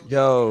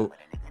 Yo,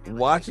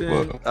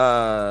 watching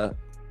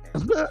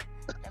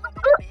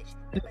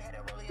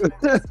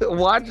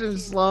watching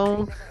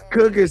Sloan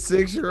cook a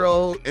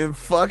 6-year-old in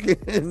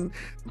fucking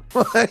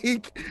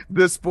like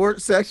the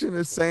sports section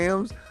of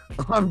Sam's,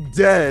 I'm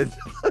dead.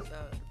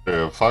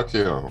 Yeah, fuck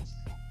him.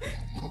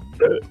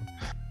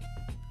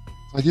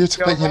 Like, you're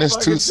taking this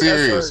too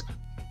serious.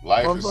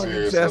 Life is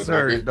serious. Chest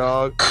hurt,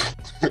 dog.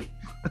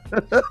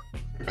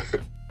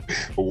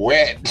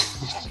 Wet.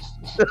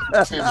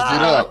 Timmy,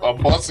 get up. I'm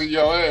busting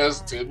your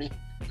ass, Timmy.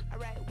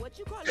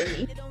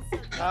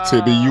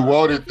 Timmy, you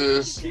wanted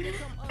this.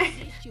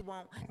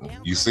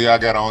 You see, I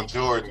got on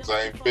Jordans.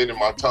 I ain't bending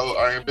my toe.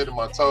 I ain't bending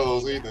my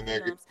toes either,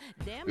 nigga.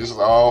 This is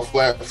all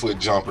flat foot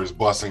jumpers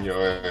busting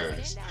your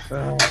ass.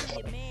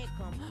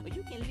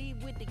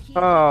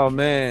 Oh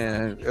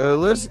man,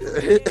 listen.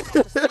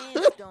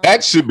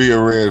 That should be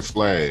a red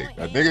flag.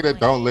 A nigga that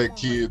don't let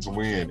kids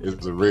win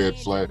is a red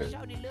flag.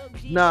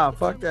 Nah,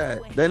 fuck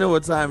that. They know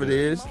what time it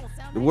is.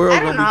 The world I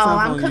don't know.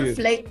 gonna be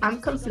tough on you.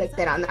 I'm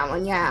conflicted on that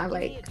one. Yeah,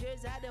 like.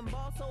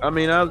 I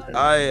mean,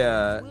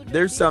 I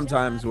there's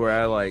sometimes where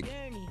I like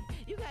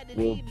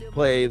will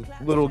play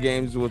little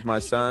games with my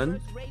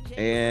son,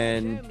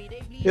 and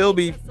he'll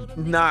be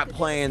not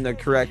playing the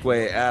correct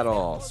way at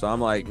all. So I'm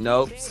like,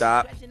 nope,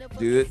 stop.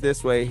 Do it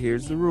this way.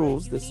 Here's the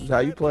rules. This is how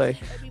you play.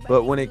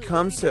 But when it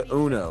comes to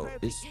Uno,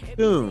 it's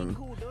soon.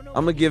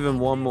 I'm gonna give him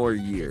one more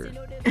year,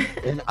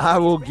 and I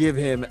will give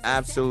him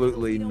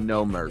absolutely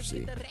no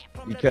mercy,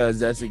 because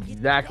that's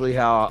exactly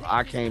how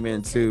I came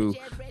into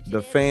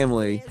the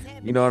family.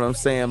 You know what I'm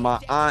saying? My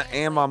aunt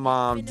and my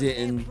mom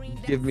didn't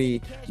give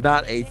me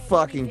not a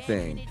fucking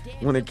thing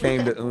when it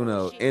came to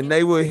Uno, and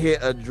they would hit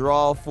a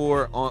draw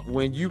for on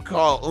when you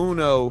call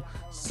Uno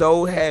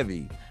so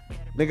heavy.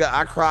 Nigga,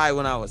 I cried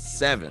when I was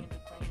 7.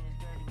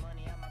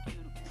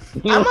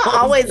 I'm gonna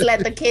always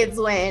let the kids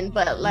win,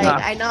 but like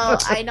I know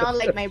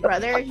like my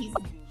brother, he's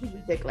a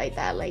dick like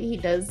that. Like he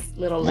does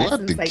little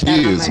lessons the like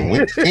kids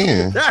that.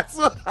 win. That's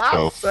what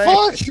I'm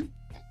saying. Fuck?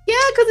 Yeah,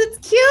 because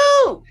it's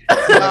cute.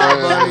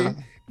 Nah, buddy.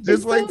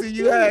 Just wait till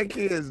you had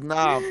kids.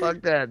 Nah,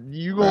 fuck that.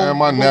 You gonna, Man,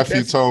 my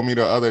nephew told me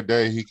the other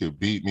day he could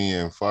beat me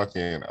in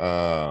fucking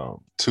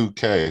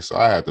 2K. So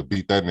I had to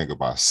beat that nigga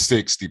by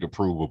 60 to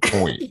prove a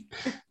point.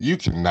 You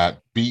cannot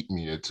beat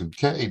me at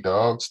 2K,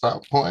 dog.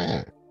 Stop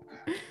playing.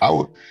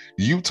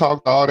 You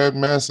talked all that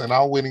mess and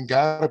I went and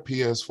got a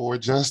PS4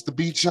 just to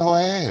beat your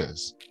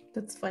ass.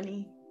 That's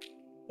funny.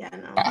 Yeah,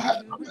 no.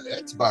 I'm an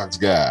Xbox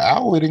guy. I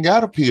went and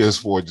got a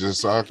PS4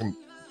 just so I can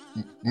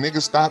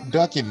nigga stop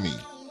ducking me.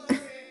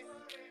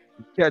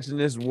 Catching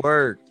this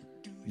work.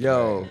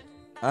 Yo,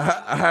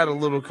 I had a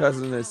little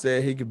cousin that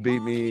said he could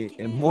beat me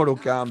in Mortal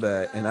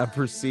Kombat, and I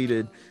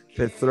proceeded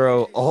to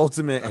throw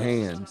ultimate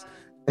hands.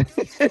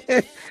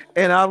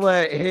 And I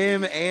let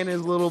him and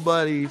his little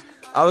buddies,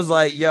 I was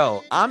like,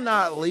 yo, I'm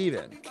not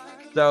leaving.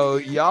 So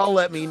y'all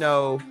let me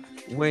know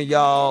when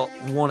y'all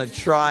want to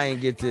try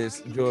and get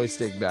this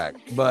joystick back.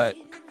 But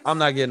I'm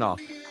not getting off.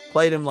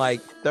 Played him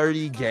like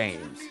 30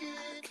 games.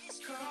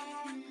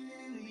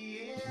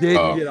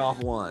 Didn't get off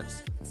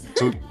once.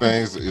 2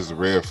 things is a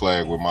red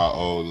flag with my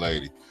old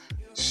lady.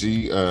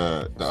 She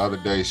the other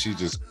day, she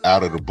just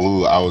out of the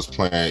blue, I was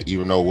playing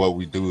Even Though What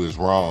We Do Is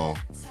Wrong,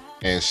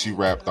 and she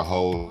rapped the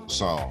whole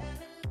song.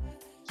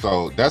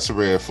 So that's a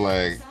red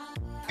flag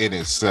in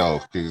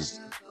itself,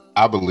 because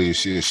I believe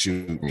she'll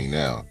shoot me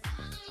now.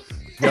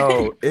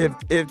 Yo,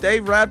 if they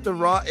rap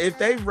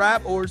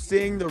or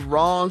sing the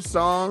wrong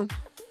song,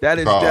 that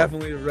is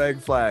definitely a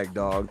red flag,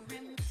 dog.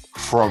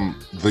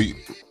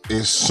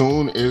 As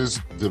soon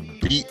as the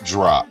beat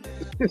dropped,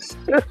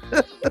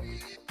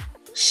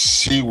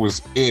 she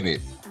was in it.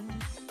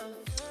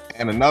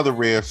 And another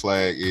red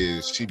flag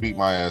is she beat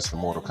my ass in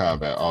Mortal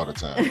Kombat all the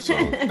time. So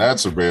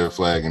that's a red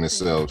flag in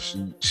itself.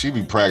 She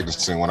be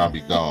practicing when I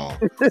be gone.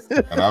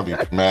 And I'll be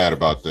mad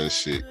about that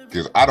shit.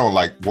 Because I don't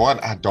like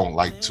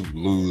to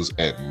lose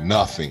at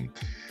nothing.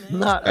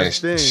 Not a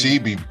thing. She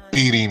be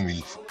beating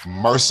the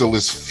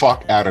merciless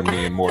fuck out of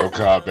me in Mortal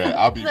Kombat.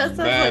 I'll be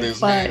mad as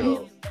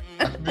hell.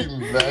 I'd be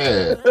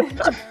mad.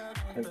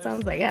 That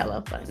sounds like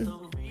hella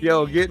fun.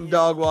 Yo, getting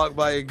dog walked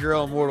by a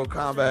girl in Mortal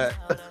Kombat.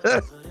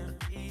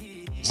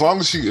 As long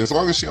as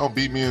she don't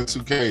beat me in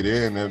 2K,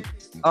 then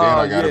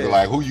I gotta be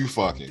like, who you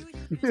fucking?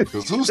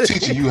 Because who's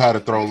teaching you how to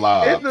throw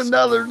lobs? It's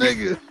another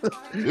nigga.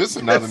 It's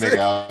another nigga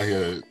out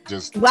here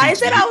just. Why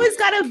is it always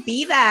gotta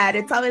be that?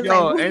 It's always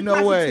like, ain't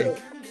no way. To?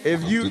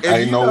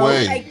 Ain't no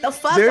way. Like the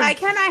fuck, why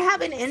can't I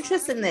have an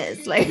interest in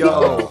this? Like,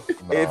 yo,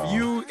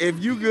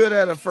 if you good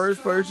at a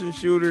first person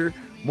shooter,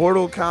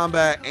 Mortal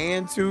Kombat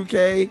and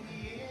 2K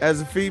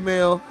as a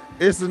female,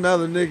 it's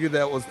another nigga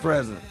that was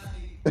present.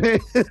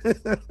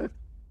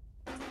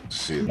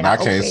 Shit, and I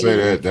can't say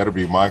that. That'll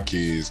be my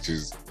kids,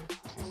 because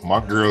my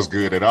girl's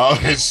good at all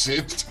that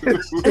shit too.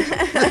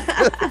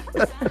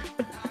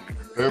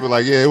 They'll be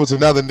like, yeah, it was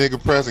another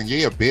nigga present.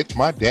 Yeah, bitch,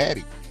 my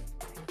daddy.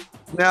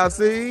 Now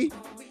see,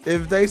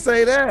 if they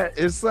say that,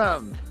 it's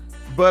something.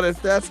 But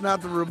if that's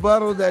not the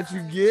rebuttal that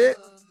you get,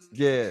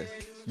 yeah,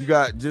 you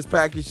got just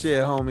pack your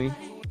shit, homie.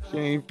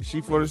 She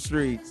for the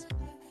streets.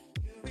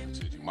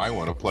 You might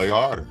want to play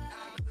harder.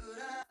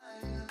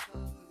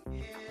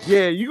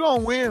 Yeah, you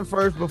gonna win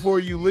first before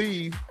you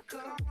leave.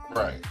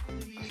 Right.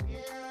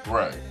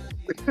 That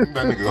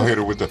nigga gonna hit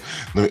her with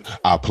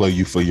I'll play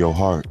you for your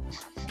heart.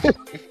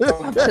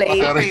 I'll play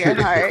you for your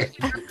heart.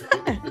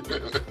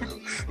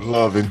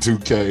 Love in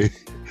 2K.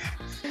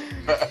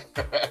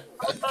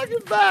 I'm fucking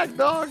back,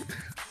 dog.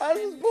 I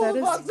just pulled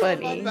myself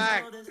in my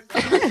back.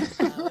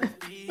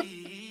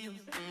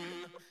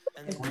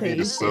 We need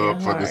a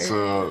sub for the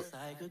sub.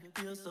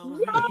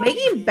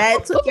 Making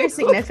bets with your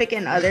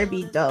significant other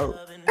be dope.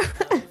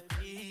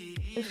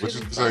 What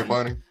you say,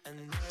 Bunny?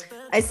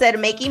 I said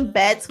making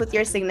bets with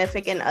your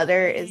significant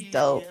other is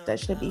dope. That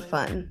should be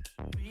fun.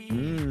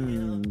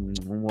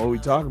 What are we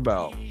talking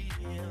about?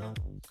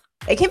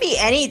 It can be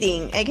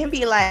anything. It can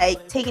be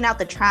like taking out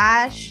the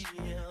trash,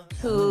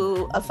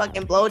 to a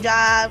fucking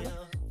blowjob,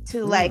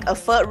 to like a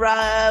foot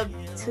rub,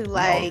 to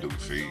like,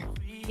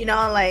 you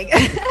know, like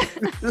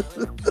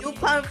you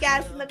pump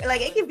gas.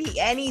 Like it can be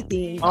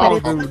anything.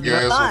 But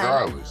it's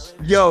fun.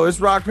 Yo, it's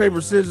rock,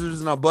 paper,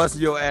 scissors, and I'm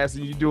busting your ass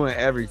and you doing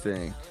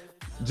everything.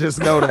 Just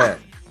know that.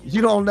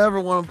 You don't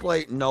never want to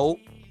play. Nope.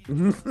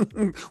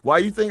 Why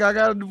you think I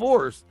got a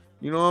divorce?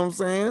 You know what I'm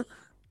saying?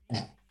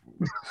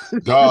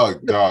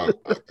 Dog.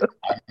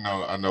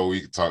 I know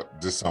we could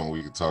talk. This is something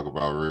we could talk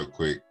about real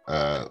quick.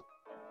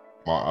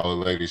 My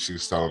old lady, she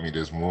was telling me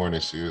this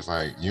morning, she was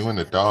like, you and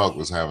the dog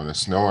was having a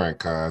snoring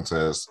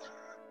contest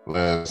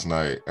last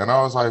night. And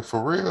I was like,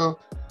 for real?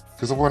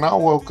 Because when I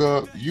woke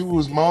up, you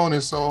was moaning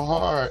so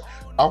hard,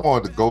 I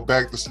wanted to go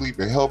back to sleep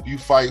and help you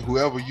fight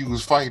whoever you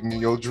was fighting in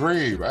your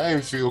dream. I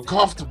didn't feel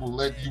comfortable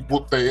letting you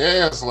whoop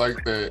their ass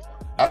like that.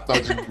 I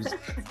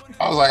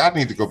was like, I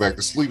need to go back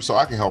to sleep so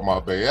I can help my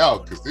bae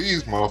out because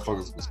these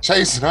motherfuckers was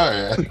chasing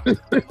her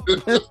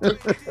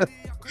ass.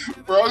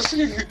 Bro,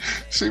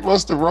 she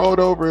must have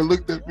rolled over and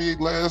looked at me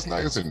last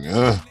night and said,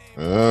 and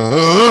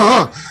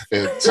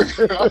took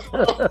it out.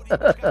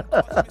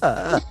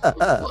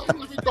 Let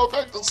me go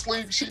back to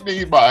sleep. She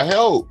need my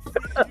help.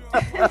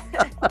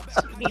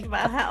 She need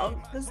my help.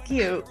 That's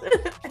cute.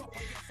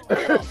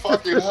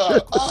 Fucking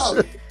her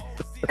up.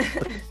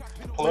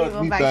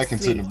 Plug me back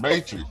into the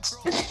Matrix.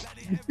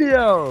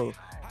 Yo,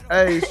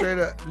 hey,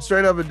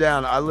 straight up and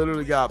down. I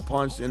literally got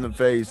punched in the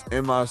face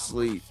in my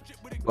sleep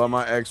by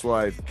my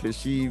ex-wife because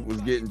she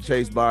was getting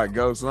chased by a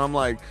ghost, and I'm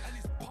like,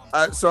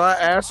 so I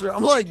asked her,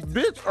 I'm like,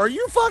 bitch, are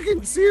you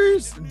fucking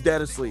serious?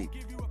 Dead asleep.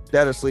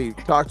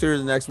 Talked to her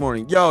the next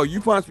morning. Yo, you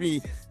punched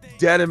me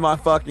dead in my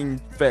fucking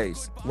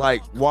face,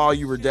 like while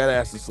you were dead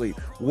ass asleep.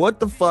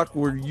 What the fuck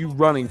were you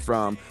running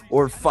from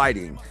or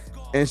fighting?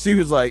 And she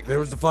was like, there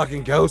was a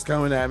fucking ghost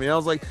coming at me. I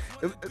was like,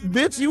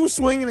 bitch, you was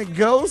swinging at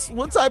ghosts?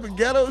 What type of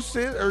ghetto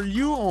shit are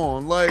you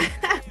on? Like,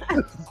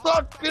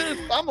 fuck this.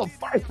 I'm a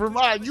fight for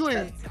mine. You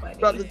ain't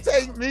about to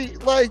take me.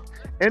 Like,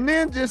 and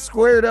then just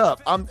squared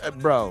up. I'm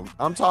talking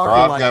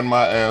I've gotten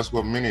my ass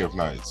with many of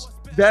nights.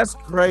 That's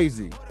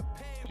crazy.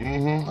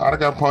 I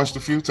got punched a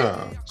few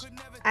times.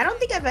 I don't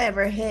think I've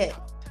ever hit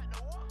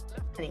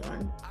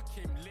anyone.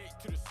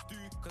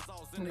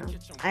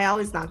 I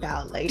always knock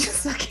out, like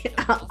just fucking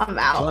I'm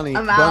out. Bunny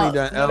out.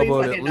 done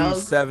elbowed at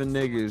least 7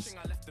 niggas.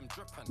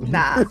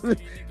 Nah.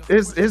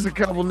 It's a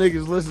couple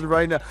niggas listening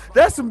right now.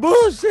 That's some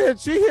bullshit.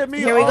 She hit me.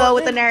 Here we go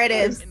with the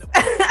narratives.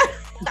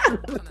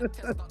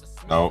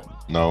 No.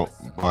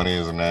 Bunny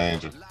is an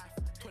angel.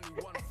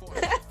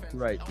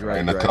 Right.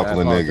 And a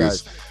couple of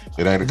niggas.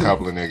 It ain't a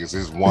couple of niggas.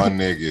 It's one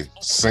nigga.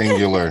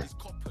 Singular.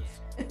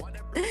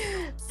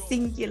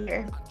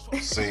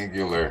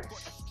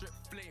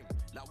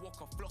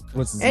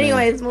 What's his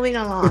Anyways, name? moving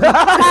along.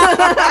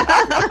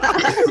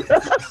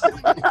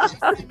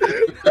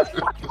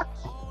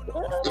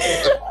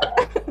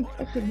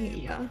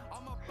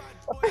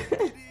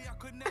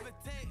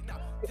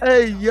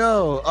 Hey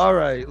yo, all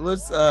right,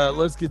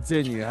 let's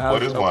continue.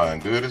 What is wine?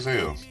 Good as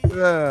hell.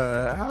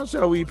 How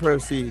shall we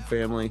proceed,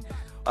 family?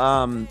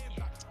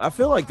 I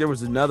feel like there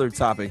was another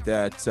topic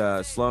that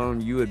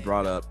Sloan, you had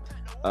brought up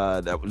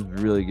that was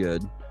really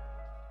good.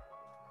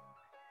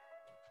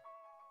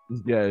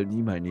 Yeah, you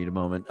might need a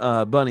moment.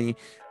 Bunny,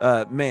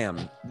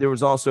 ma'am, there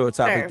was also a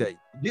topic that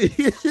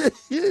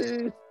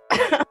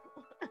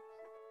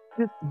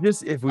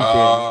just if we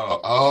can.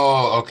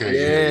 Oh, okay.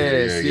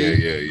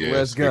 Yeah.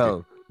 Let's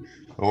go.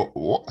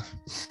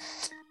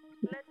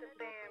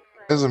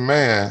 As a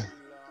man,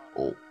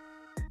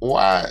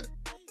 why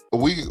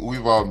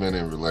we've all been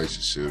in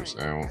relationships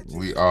and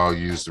we all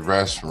use the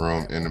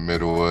restroom in the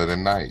middle of the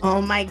night.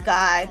 Oh my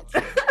God.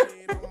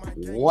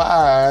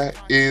 Why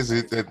is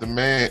it that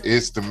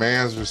it's the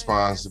man's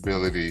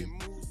responsibility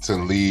to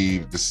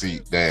leave the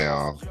seat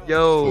down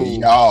for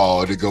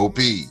y'all to go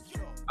pee?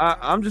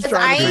 I'm just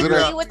trying to figure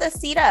out with the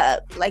seat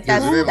up. Like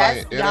that's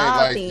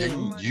y'all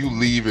thing. You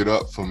leave it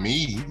up for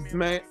me.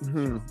 Man,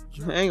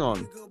 hang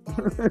on.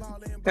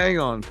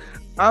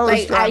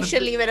 I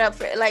should leave it up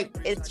for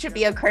it should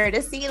be a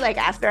courtesy. Like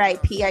after I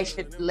pee, I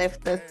should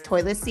lift the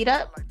toilet seat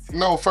up.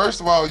 No,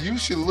 first of all, you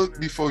should look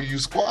before you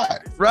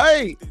squat.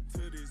 Right.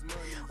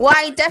 Well,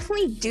 I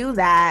definitely do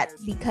that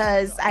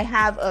because I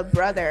have a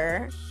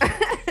brother.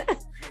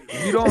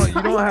 You don't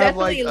have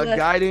like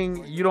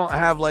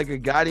a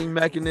guiding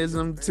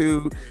mechanism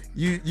to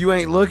you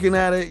ain't looking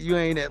at it. You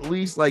ain't at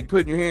least like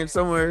putting your hand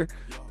somewhere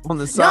on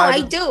the side.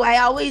 No, I do. I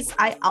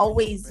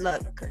always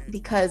look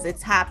because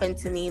it's happened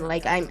to me.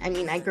 Like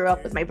I grew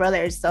up with my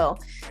brothers, so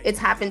it's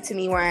happened to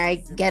me where I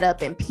get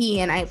up and pee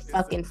and I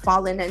fucking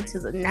fallen into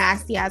the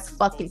nasty ass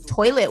fucking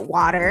toilet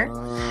water.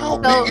 How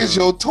big is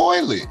your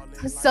toilet?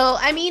 So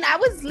I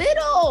was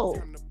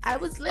little. I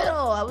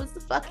was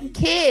a fucking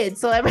kid.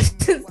 So ever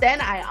since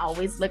then, I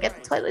always look at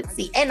the toilet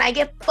seat and I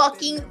get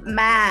fucking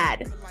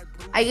mad.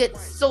 I get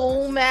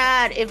so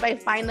mad if I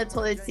find the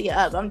toilet seat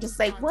up. I'm just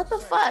like, what the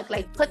fuck?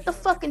 Like, put the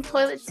fucking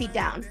toilet seat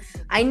down.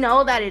 I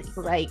know that it's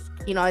like,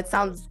 you know, it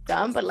sounds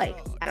dumb, but like,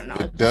 I don't know.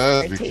 It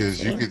does,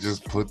 because you could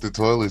just put the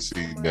toilet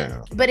seat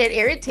down. But it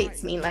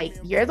irritates me. Like,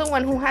 you're the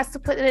one who has to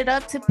put it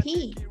up to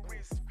pee.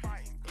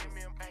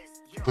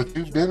 But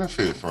you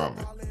benefit from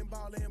it.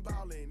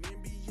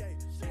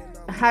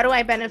 How do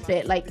I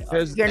benefit? Like,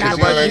 you're not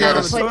you ain't peeing on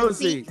gotta the toilet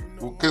seat.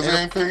 Because they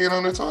ain't peeing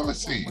on the toilet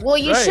seat. Well,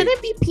 you Right.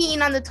 shouldn't be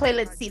peeing on the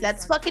toilet seat.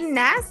 That's fucking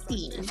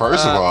nasty.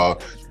 First of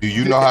all, do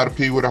you know how to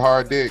pee with a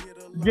hard dick?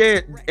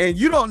 Yeah, and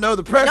you don't know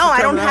the pressure. No,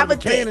 I don't coming out have of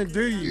the a dick. cannon,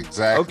 do you?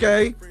 Exactly.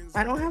 Okay.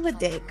 I don't have a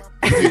dick.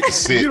 You get to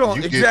sit. You don't-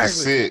 you get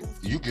exactly. to sit.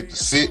 You get to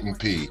sit and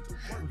pee.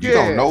 You Yeah.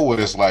 don't know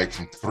what it's like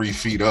from 3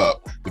 feet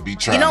up to be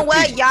trying. You know to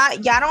what? pee.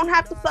 Y'all don't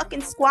have to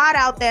fucking squat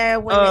out there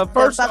when it's the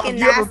first off, fucking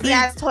you ever nasty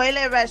ass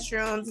toilet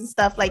restrooms and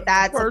stuff like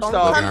that. So First don't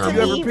off, come Look to at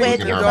her me moving- with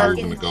look your at her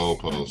fucking moving the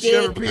goalposts. dick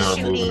Look at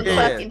her moving shooting the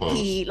fucking goalposts.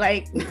 pee.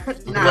 Like, Look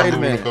at nah. her Wait a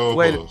moving minute. the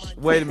goalposts.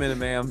 Wait a minute,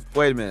 ma'am.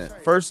 Wait a minute.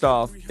 First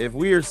off, if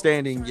we are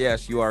standing,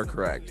 yes, you are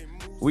correct.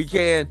 We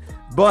can,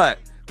 but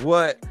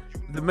what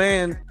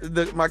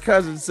my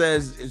cousin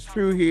says is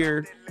true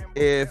here.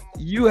 If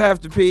you have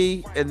to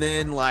pee and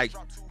then like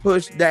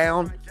push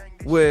down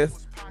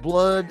with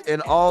blood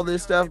and all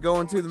this stuff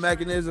going to the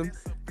mechanism,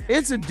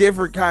 it's a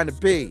different kind of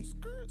pee.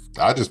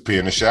 I just pee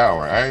in the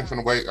shower. I ain't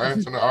finna wait. I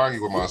ain't finna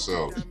argue with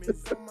myself.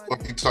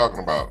 What are you talking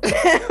about?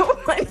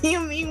 What do you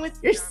mean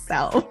with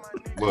yourself?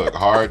 Look,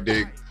 hard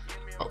dick,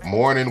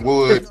 morning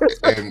wood,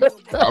 and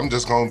I'm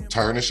just gonna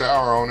turn the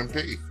shower on and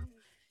pee.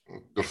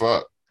 The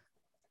fuck?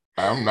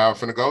 I'm not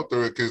finna go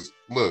through it because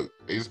look,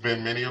 it's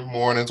been many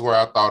mornings where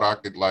I thought I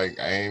could like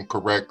aim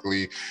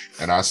correctly,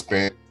 and I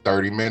spent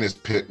 30 minutes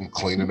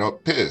cleaning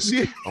up piss.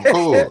 I'm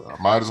cool.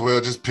 I might as well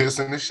just piss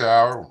in the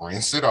shower,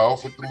 rinse it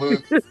off with the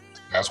little.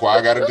 That's why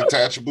I got a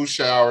detachable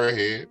shower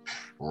head.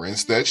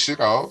 Rinse that shit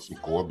off,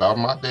 go about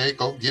my day,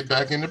 go get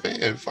back in the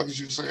bed. Fuck is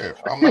you saying?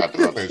 I'm not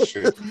doing that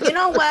shit. You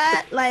know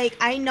what? Like,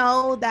 I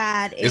know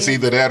that It's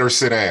either that or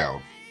sit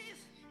down.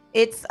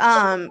 it's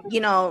you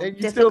know, And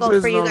you still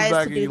difficult for pissing you on the guys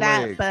back to of do your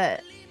that, leg.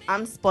 but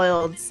I'm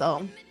spoiled,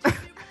 so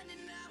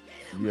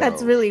Yo.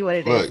 that's really what it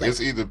is. Look, Like,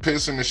 it's either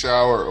piss in the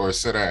shower or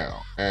sit down.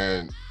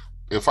 And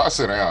if I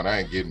sit down,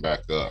 I ain't getting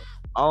back up.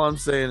 All I'm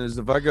saying is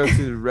if I go to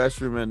the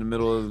restroom in the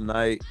middle of the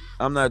night,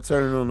 I'm not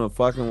turning on the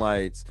fucking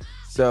lights.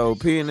 So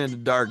peeing in the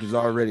dark is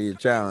already a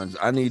challenge.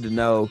 I need to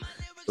know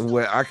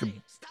where I can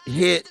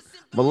hit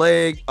my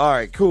leg. All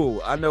right,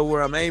 cool. I know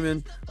where I'm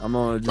aiming. I'm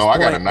gonna just. No, I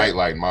got a point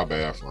nightlight in my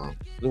bathroom.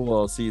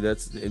 Well, see,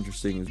 that's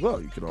interesting as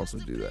well. You can also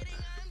do that.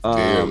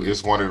 Yeah,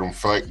 it's one of them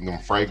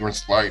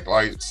fragrance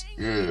lights.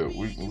 Yeah,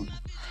 we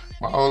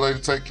my old lady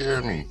take care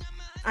of me.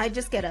 I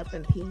just get up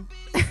and pee.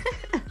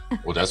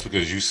 Well, that's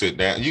because you sit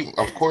down.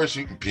 Of course,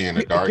 you can pee in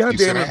the dark. God you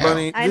sit damn it, down.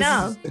 Bunny. I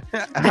know.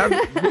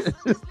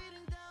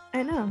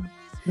 I know.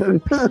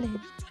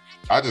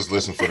 I just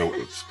listen for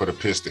the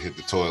piss to hit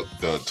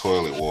the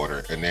toilet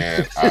water, and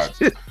then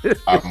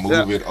I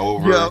move it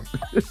over.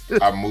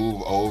 I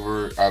move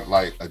over. I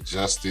like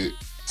adjust it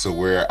to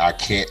where I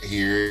can't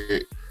hear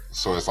it,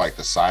 so it's like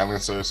the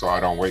silencer, so I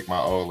don't wake my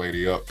old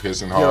lady up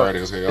pissing hard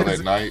as hell at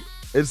night.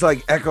 It's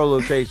like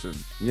echolocation.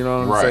 You know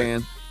what I'm Right.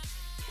 saying?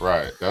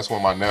 Right. That's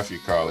what my nephew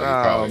called it.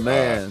 Oh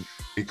man.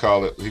 He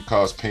calls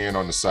peeing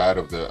on the side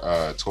of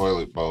the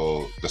toilet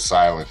bowl the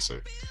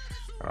silencer.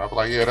 And I was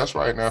like, yeah, that's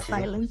right, nephew.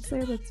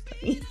 Silencer, that's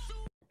funny.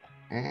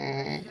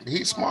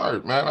 He's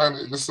smart,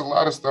 man. There's a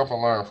lot of stuff I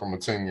learned from a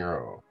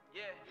 10-year-old.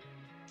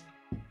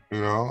 You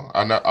know,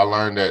 I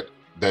learned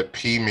that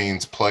P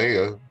means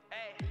player.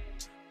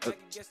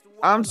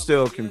 I'm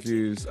still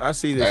confused. I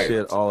see this Hey,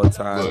 shit all the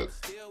time. Look,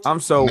 I'm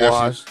so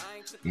washed.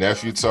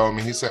 nephew told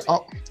me, he said,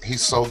 oh,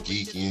 he's so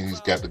geeky and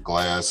he's got the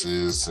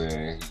glasses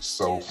and he's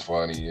so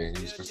funny. And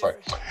he's just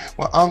like,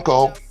 well,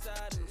 uncle,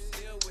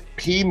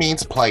 P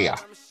means player.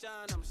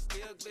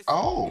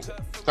 Oh,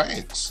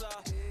 thanks.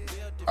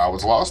 I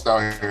was lost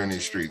out here in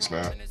these streets,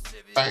 man.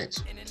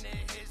 Thanks.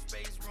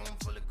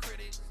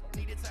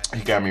 He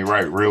got me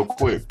right real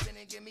quick.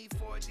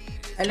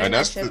 I And learned that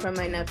that's shit the- from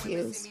my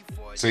nephews.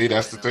 See,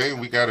 that's the thing.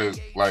 We gotta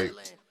like,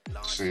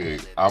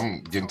 shit.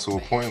 I'm getting to a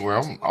point where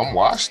I'm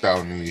washed out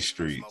in these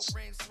streets.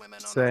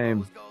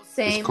 Same.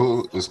 Same.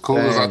 As cool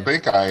as I Same.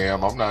 think I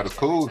am, I'm not as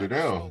cool to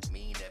them.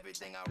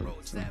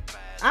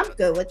 I'm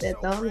good with it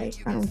though. Like,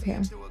 I don't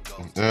care.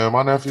 Yeah,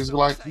 my nephews were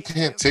like, you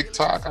can't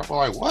TikTok. I'm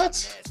like,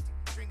 what?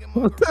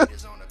 Well,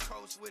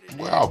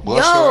 I'll bust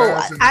your Yo,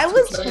 ass in I the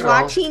was potato.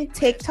 watching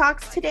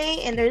TikToks today,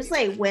 and there's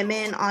like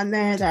women on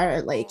there that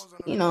are like,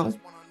 you know,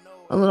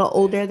 a little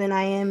older than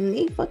I am. And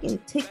they fucking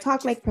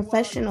TikTok like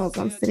professionals.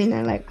 I'm sitting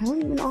there like, I don't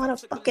even know how to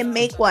fucking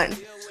make one.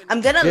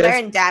 I'm gonna Yes.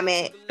 learn, damn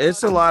it.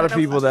 It's a I'm lot of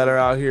gonna people that are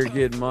out here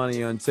getting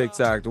money on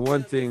TikTok. The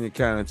one thing that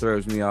kind of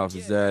throws me off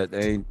is that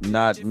ain't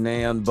not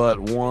nan but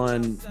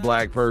one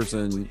black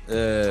person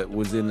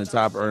was in the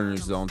top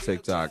earners on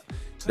TikTok.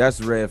 That's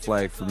a red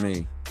flag for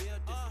me.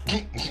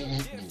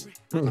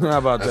 How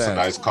about That's that? a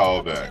nice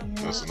callback.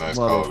 That's a nice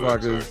callback.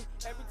 Motherfuckers.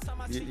 Sir.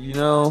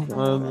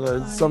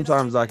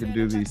 Sometimes I can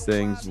do these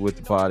things with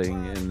the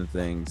potting and the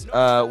things.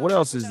 What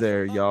else is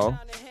there, y'all?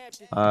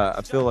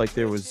 I feel like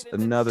there was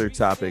another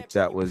topic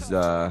that was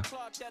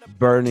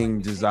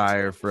burning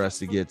desire for us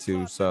to get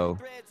to. So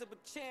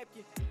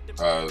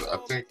I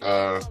think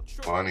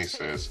Bonnie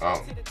said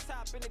something.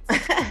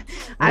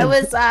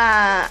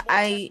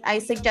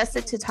 I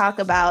suggested to talk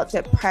about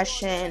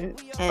depression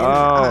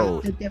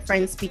and the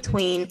difference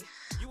between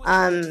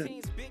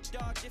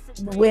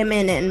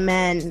women and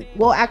men.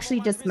 Well,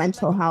 actually just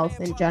mental health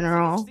in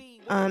general.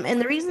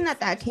 And the reason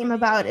that came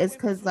about is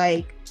because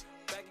like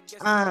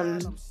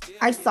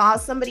I saw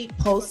somebody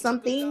post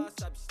something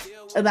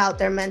about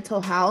their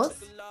mental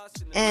health,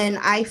 and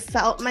I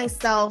felt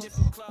myself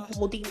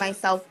holding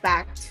myself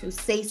back to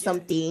say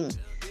something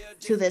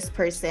to this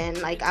person.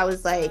 Like I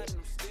was like,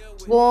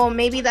 well,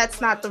 maybe that's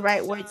not the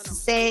right words to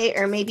say,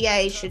 or maybe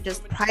I should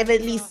just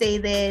privately say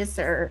this,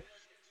 or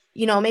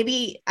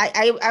maybe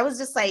I was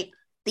just like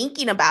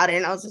thinking about it,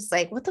 and I was just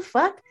like, what the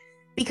fuck?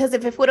 Because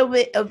if it would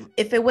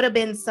have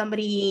been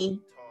somebody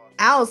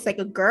else, like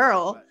a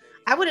girl,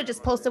 I would have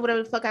just posted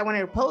whatever the fuck I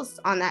wanted to post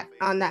on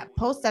that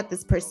post that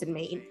this person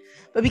made.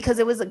 But because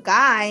it was a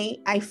guy,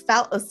 I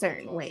felt a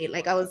certain way.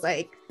 Like I was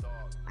like,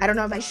 I don't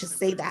know if I should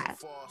say that.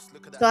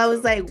 So I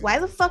was like, why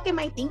the fuck am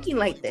I thinking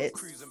like this?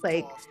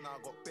 Like,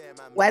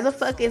 why the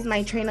fuck is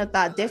my train of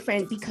thought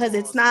different? Because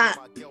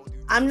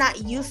I'm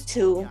not used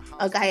to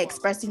a guy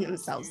expressing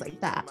themselves like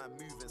that.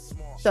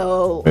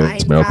 So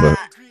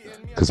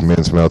because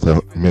men's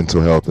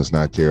mental health is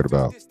not cared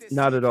about.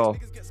 Not at all.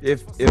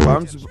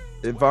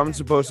 If I'm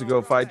supposed to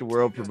go fight the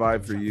world,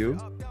 provide for you,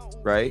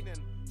 right?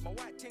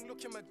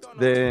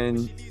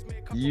 Then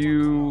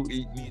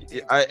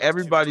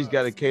everybody's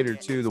got to cater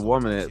to the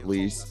woman, at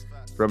least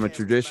from a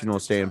traditional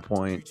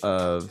standpoint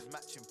of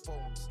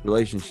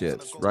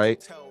relationships,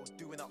 right?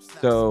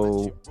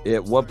 So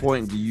at what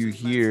point do you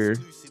hear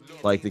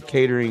like the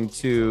catering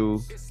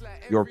to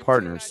your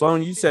partner?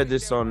 Sloan, you said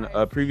this on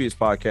a previous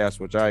podcast,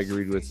 which I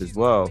agreed with as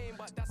well,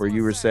 where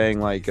you were saying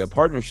like a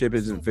partnership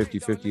isn't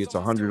 50-50, it's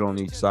 100 on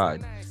each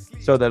side.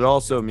 So that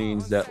also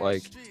means that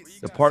like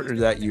the partner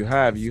that you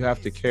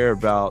have to care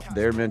about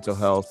their mental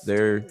health,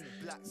 their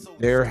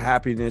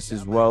happiness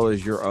as well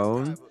as your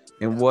own,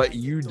 and what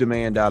you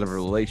demand out of a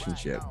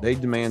relationship. They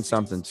demand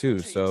something too,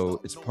 so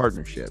it's a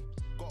partnership,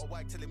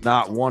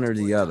 not one or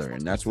the other.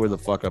 And that's where the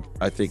fuck up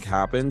I think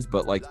happens.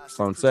 But like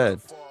Sloan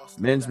said,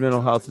 men's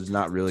mental health is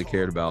not really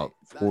cared about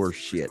for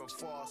shit,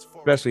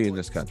 especially in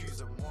this country.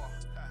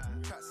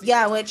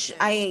 Yeah, which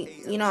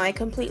I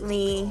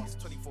completely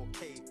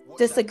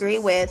disagree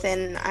with,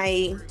 and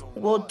I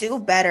will do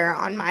better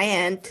on my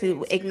end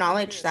to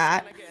acknowledge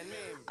that,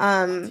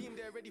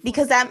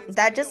 because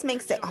that just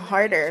makes it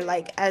harder.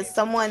 Like as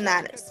someone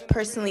that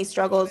personally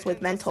struggles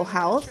with mental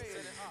health,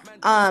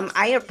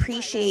 I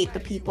appreciate the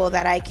people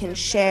that I can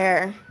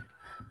share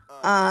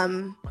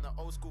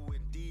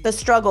the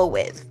struggle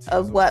with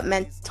of what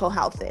mental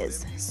health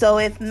is. So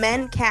if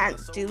men can't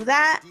do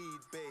that,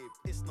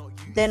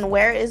 then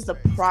where is the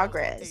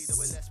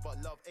progress?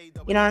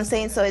 You know what I'm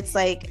saying? So it's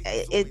like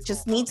it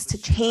just needs to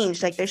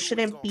change. Like there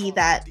shouldn't be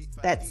that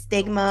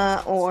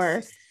stigma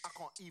or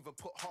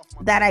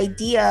that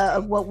idea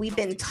of what we've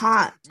been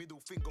taught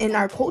in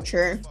our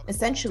culture,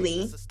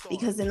 essentially,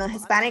 because in the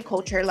Hispanic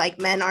culture, like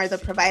men are the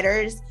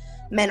providers,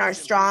 men are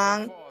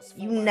strong.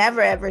 You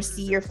never ever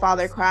see your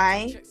father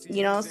cry,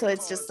 so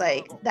it's just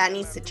like that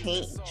needs to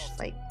change.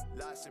 Like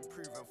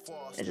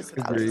it just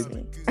bothers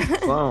me.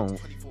 Wow.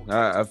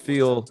 I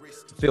feel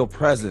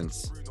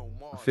presence.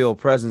 I feel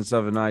presence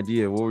of an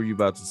idea. What were you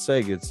about to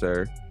say, good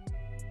sir?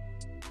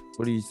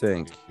 What do you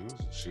think?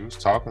 She was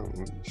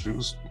talking. She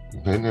was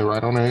hitting it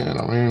right on the head.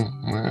 I mean,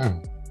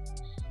 man,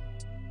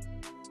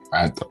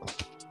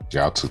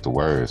 y'all took the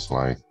words.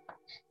 Like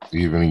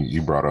even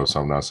you brought up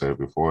something I said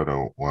before,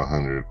 the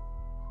 100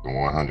 and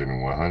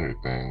 100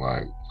 thing.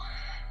 Like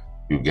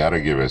you gotta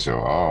give it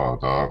your all,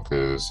 dog.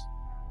 Because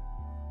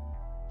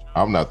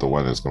I'm not the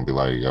one that's gonna be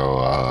like,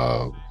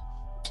 yo,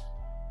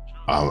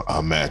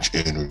 I match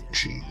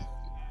energy.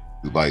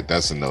 Like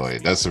that's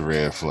annoying. That's a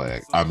red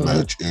flag. I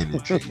match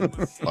energy.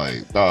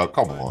 Like, dog,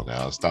 come on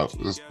now. Stop.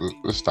 Let's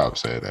stop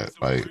saying that.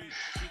 Like,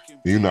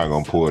 you're not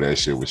gonna pull that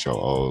shit with your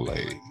old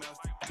lady.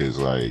 Cause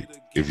like,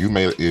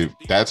 if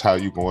that's how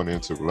you going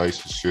into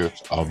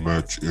relationships, I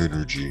match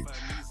energy.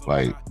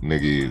 Like,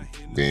 nigga,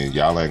 then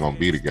y'all ain't gonna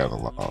be together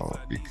long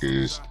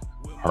because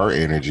her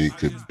energy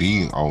could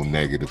be on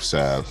negative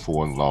side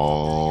for a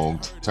long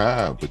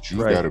time. But you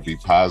gotta be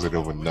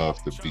positive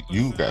enough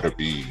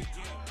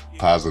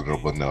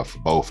positive enough for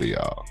both of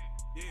y'all.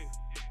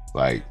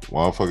 Like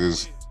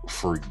motherfuckers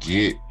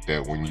forget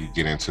that when you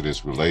get into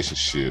this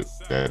relationship,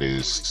 that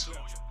is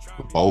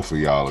both of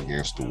y'all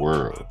against the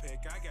world.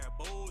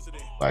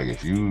 Like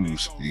if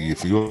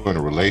you're in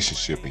a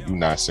relationship and you're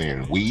not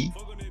saying we,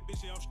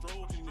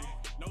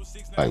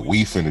 like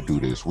we finna do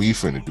this, we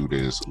finna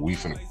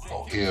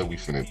go here,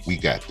 we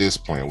got this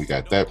plan, we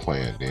got that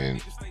plan,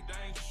 then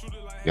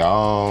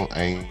y'all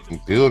ain't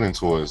building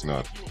towards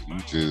nothing. You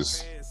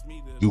just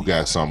you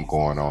got something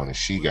going on and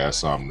she got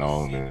something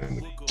on,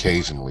 and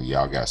occasionally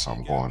y'all got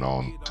something going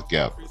on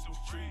together.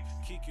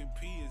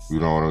 You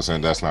know what I'm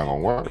saying? That's not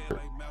gonna work.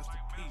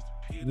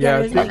 Yeah,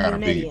 there's I no gotta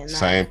unity be in that.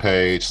 same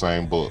page,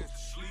 same book.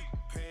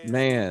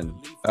 man.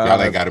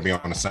 Y'all ain't gotta be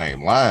on the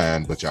same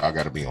line, but y'all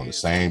gotta be on the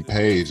same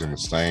page in the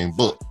same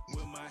book.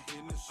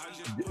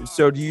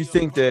 So do you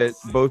think that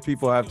both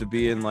people have to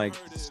be in like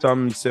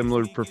some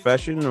similar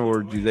profession,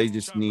 or do they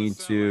just need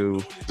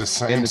to The in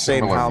same the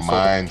same similar household?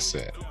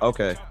 mindset.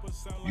 Okay.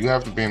 You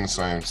have to be in the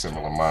same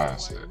similar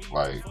mindset.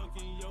 Like,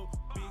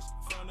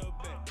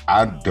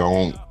 I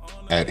don't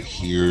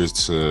adhere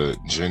to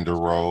gender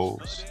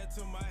roles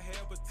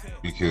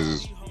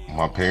because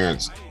my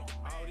parents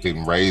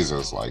didn't raise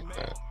us like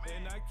that.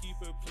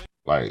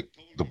 Like,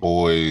 the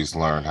boys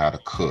learned how to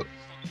cook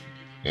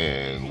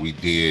and we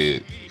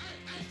did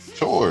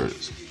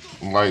chores.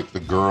 Like, the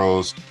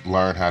girls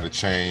learned how to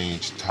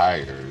change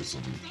tires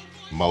and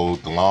mow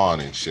the lawn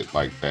and shit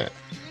like that.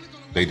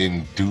 They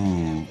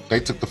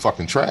took the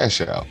fucking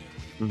trash out.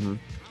 Mm-hmm.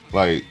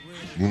 Like,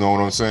 you know what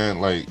I'm saying?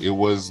 Like, it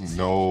was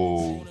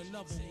no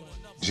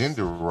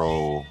gender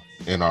role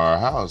in our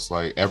house.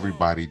 Like,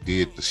 everybody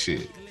did the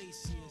shit.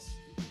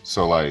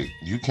 So, like,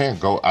 you can't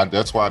go.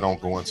 That's why I don't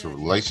go into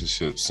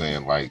relationships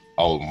saying, like,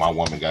 oh, my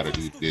woman got to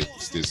do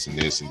this, and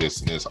this, and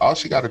this, and this. All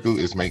she got to do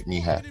is make me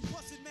happy.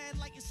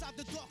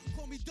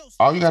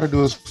 All you got to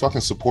do is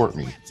fucking support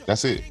me.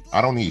 That's it.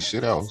 I don't need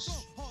shit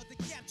else.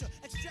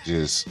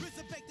 Just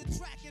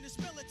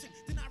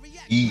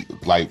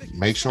eat, like,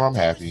 make sure I'm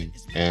happy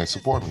and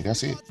support me.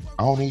 That's it.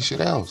 I don't need shit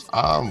else.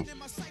 I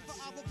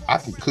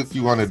can cook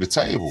you under the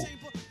table,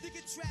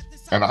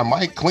 and I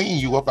might clean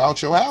you up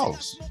out your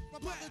house.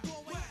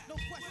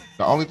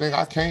 The only thing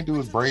I can't do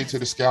is braid to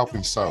the scalp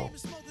and sew.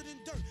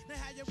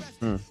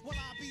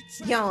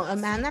 Yo, a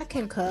man that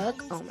can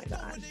cook, oh my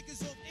god,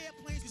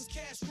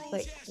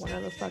 like one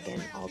of the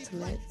fucking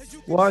ultimates.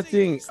 Well, I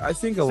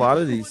think a lot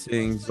of these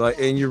things, like,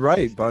 and you're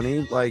right,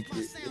 Bunny. Like,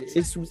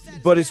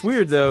 it's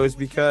weird though, is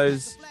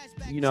because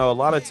a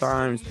lot of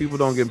times people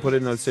don't get put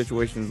in those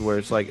situations where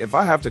it's like, if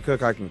I have to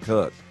cook, I can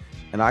cook,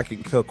 and I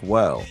can cook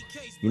well.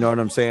 You know what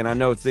I'm saying? I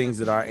know things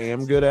that I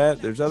am good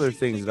at. There's other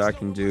things that I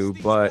can do,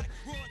 but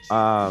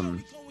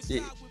I've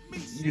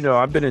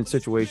been in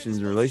situations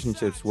and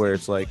relationships where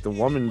it's like the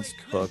woman's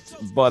cooked,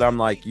 but I'm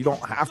like, you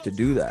don't have to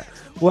do that.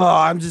 Well,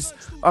 I'm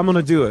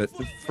gonna do it.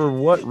 For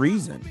what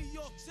reason?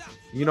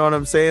 You know what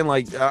I'm saying?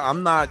 Like,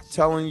 I'm not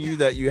telling you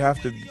that you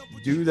have to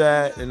do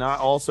that, and I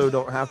also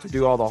don't have to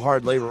do all the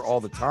hard labor all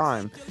the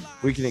time.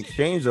 We can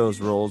exchange those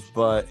roles,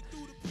 but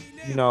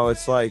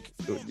it's like,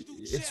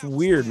 it's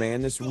weird,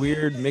 man. This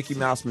weird Mickey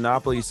Mouse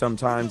Monopoly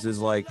sometimes is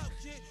like,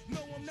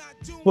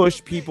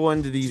 push people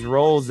into these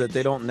roles that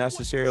they don't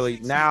necessarily.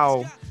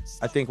 Now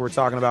I think we're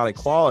talking about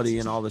equality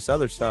and all this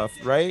other stuff,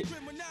 right?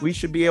 We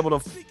should be able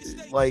to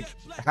like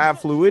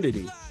have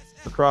fluidity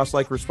across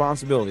like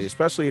responsibility,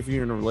 especially if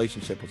you're in a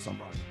relationship with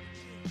somebody.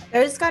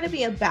 There's got to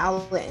be a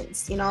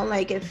balance,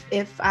 like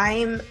if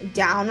I'm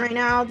down right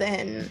now,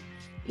 then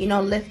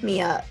lift me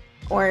up,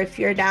 or if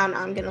you're down,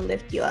 I'm gonna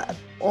lift you up,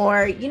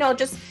 or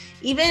just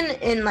even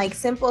in like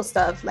simple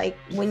stuff, like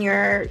when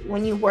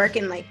you work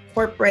in like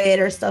corporate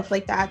or stuff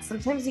like that,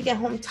 sometimes you get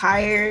home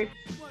tired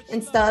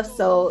and stuff.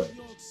 So,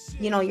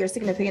 your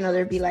significant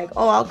other be like,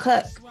 oh, I'll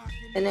cook.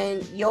 And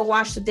then you'll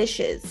wash the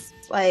dishes.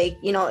 Like,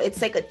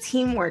 it's like a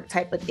teamwork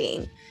type of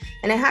thing.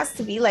 And it has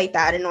to be like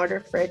that in order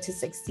for it to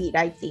succeed,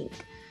 I think.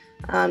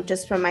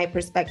 Just from my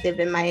perspective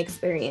and my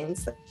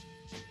experience.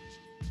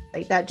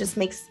 Like, that just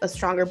makes a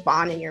stronger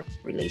bond in your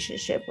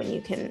relationship when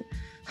you can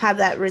have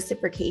that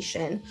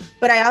reciprocation.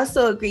 But I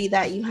also agree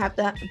that you have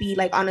to be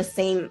like on the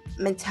same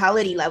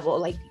mentality level.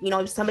 Like,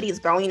 if somebody is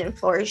growing and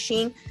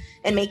flourishing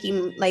and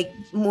making like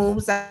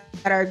moves that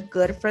are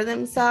good for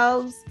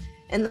themselves,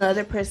 and the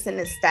other person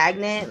is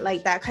stagnant,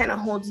 like that kind of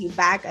holds you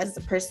back as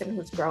the person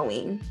who's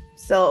growing.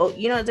 So,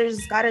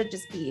 there's gotta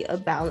just be a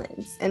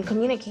balance, and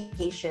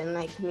communication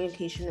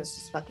is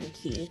just fucking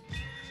key.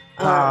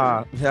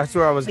 That's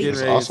where I was getting It's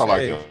ready also to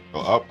say. like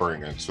your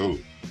upbringing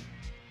too.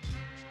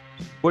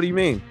 What do you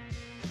mean?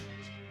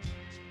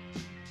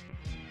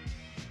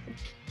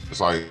 It's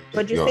like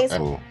What'd you your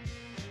say?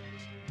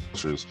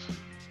 cultures,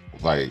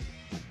 like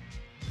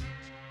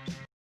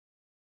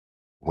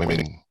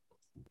women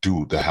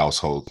do the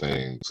household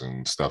things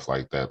and stuff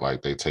like that.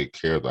 Like, they take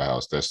care of the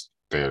house. That's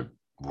their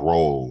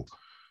role.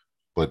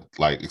 But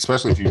like,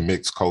 especially if you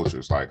mix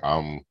cultures, like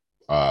I'm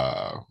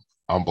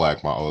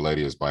Black, my old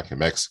lady is Black and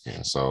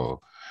Mexican, so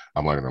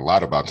I'm learning a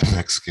lot about the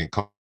Mexican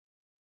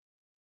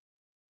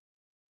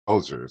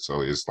culture.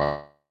 So it's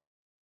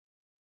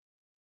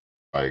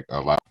like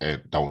a lot,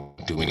 and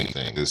don't do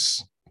anything.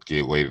 Just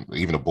get away.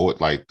 Even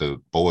the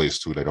boys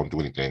too, they don't do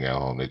anything at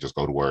home. They just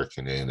go to work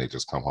and then they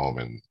just come home,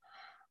 and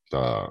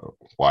the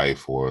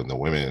wife or the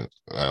women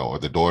or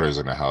the daughters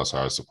in the house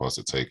are supposed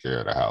to take care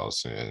of the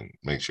house and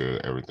make sure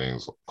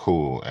everything's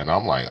cool. And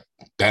I'm like,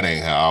 that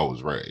ain't how I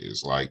was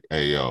raised. Like,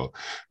 hey, yo,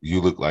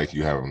 you look like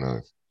you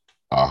having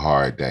a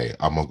hard day.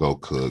 I'm gonna go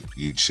cook.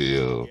 You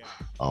chill.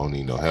 I don't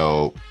need no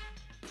help.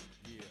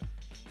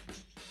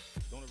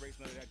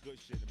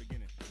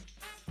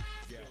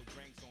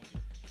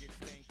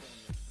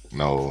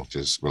 no,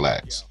 just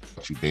relax.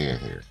 What you being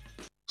here?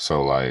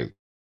 So like,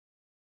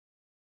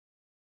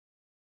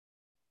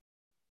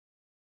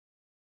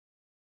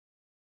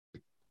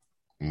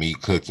 me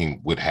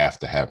cooking would have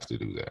to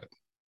do that.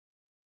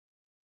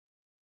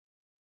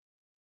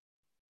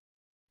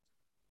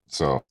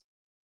 So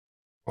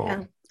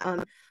Yeah.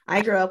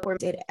 I grew up where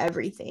did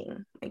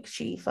everything. Like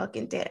she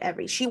fucking did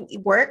she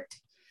worked.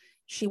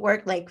 She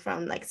worked like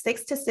from like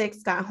 6 to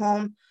 6, got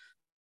home.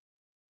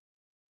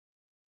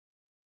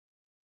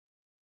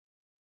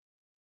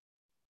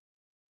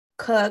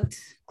 Cooked,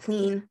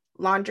 clean,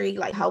 laundry,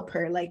 like help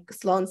her. Like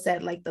Sloan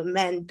said, like the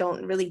men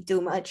don't really do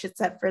much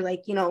except for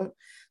like, you know,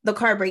 the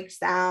car breaks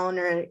down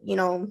or, you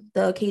know,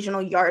 the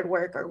occasional yard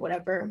work or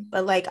whatever.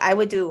 But like I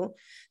would do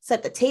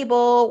set the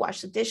table,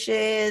 wash the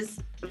dishes.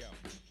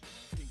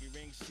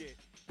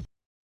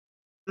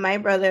 My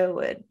brother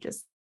would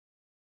just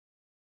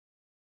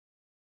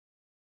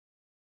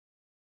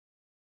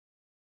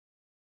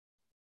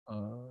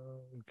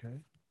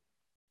okay.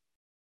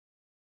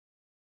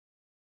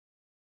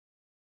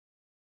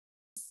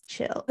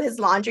 chill. His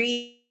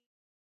laundry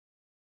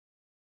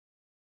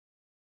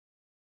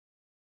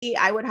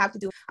I would have to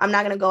do. I'm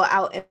not gonna go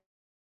out and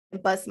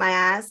bust my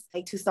ass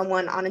like to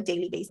someone on a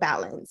daily basis.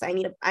 Balance.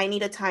 I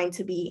need a time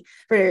to be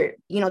for,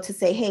 you know, to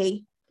say,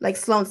 hey, like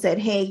Sloan said,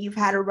 hey, you've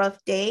had a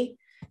rough day.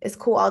 It's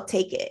cool. I'll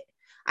take it.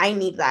 I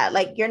need that.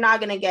 Like, you're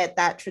not gonna get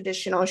that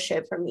traditional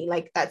shit from me.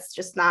 Like, that's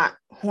just not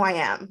who I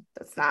am.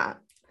 That's not.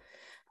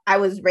 I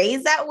was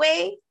raised that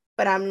way,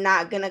 but I'm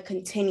not gonna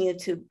continue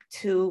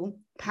to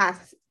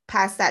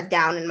pass that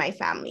down in my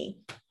family.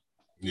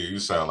 Yeah, you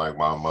sound like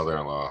my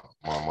mother-in-law.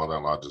 My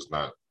mother-in-law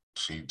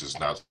she does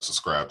not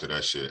subscribe to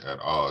that shit at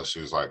all. She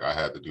was like, I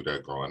had to do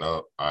that growing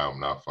up. I am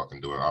not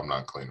fucking doing it. I'm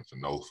not cleaning for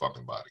no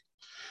fucking body.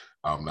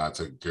 I'm not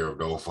taking care of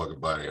no fucking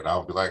body. And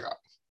I'll be like,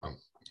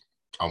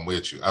 I'm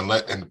with you.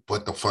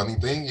 But the funny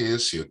thing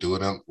is, she'll do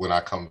it when I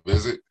come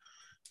visit.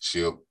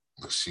 She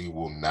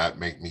will not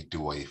make me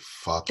do a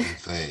fucking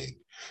thing.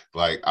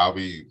 Like I'll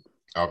be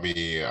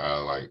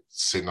like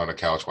sitting on the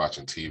couch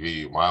watching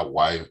TV. My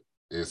wife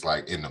is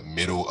like in the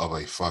middle of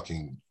a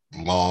fucking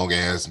long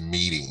ass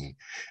meeting,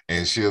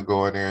 and she'll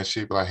go in there and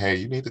she'll be like, "Hey,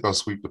 you need to go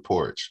sweep the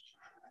porch."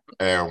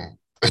 And,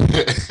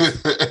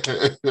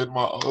 and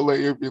my old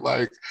lady would be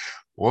like,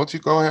 "Won't you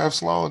go have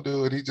Sloan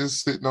do it? He's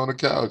just sitting on the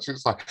couch."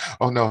 She's like,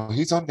 "Oh no,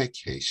 he's on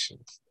vacation."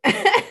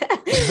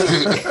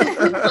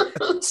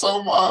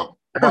 So my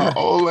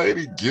old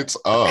lady gets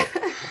up,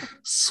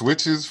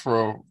 switches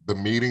from the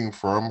meeting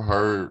from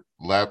her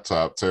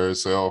laptop to her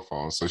cell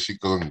phone so she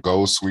can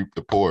go sweep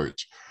the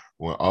porch,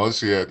 when all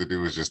she had to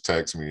do was just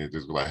text me and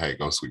just be like, "Hey,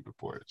 go sweep the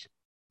porch."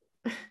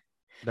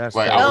 That's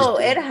like, no,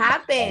 it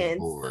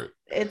happens.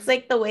 It's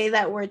like the way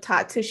that we're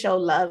taught to show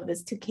love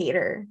is to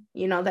cater.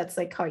 You know, that's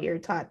like how you're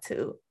taught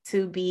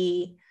to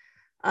be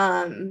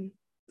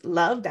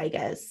loved, I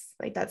guess.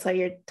 Like that's how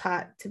you're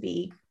taught to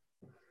be.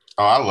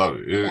 Oh, I love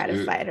it.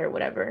 Gratified or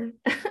whatever.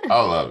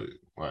 I love it.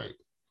 Like,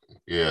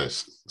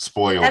 yes,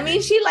 spoil that me.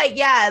 means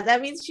that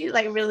means she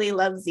like really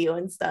loves you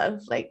and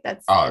stuff. Like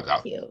that's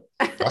cute.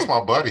 That's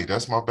my buddy.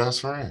 That's my best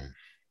friend.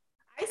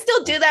 I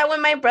still do that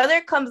when my brother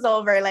comes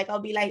over. Like I'll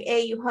be like,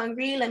 "Hey, you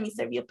hungry? Let me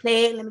serve you a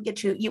plate. Let me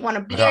get you. You want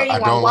a beer? You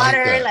want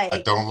water?" Like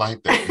I don't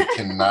like that.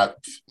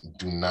 You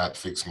do not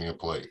fix me a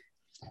plate.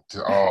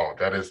 Oh,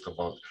 that is the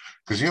most,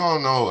 because you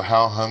don't know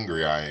how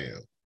hungry I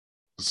am.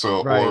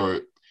 So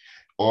right.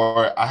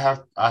 Or I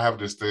have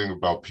this thing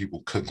about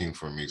people cooking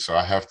for me, so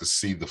I have to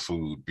see the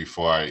food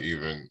before I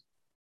even,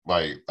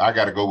 like, I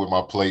got to go with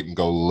my plate and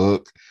go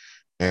look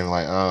and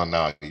like, oh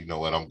no, you know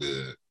what? I'm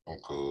good. I'm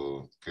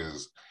cool.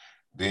 Because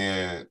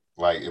then,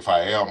 like, if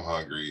I am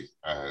hungry,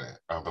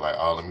 I'll be like,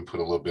 oh, let me put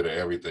a little bit of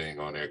everything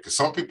on there. Because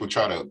some people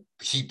try to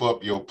heap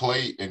up your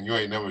plate and you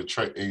ain't never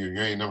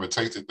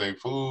tasted their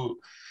food,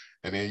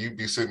 and then you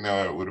be sitting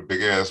there with a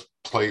big ass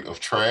plate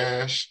of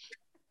trash.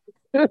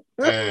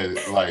 And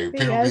like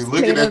people be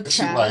looking at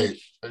you like,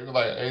 they be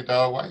like, "Hey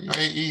dog, why you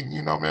ain't eating?"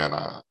 You know, man,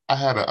 I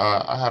had a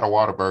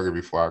Whataburger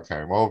before I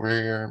came over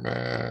here,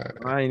 man.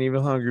 I ain't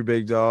even hungry,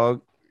 big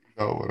dog.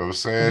 You know what I'm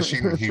saying? She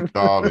heaped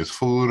all this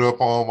food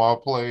up on my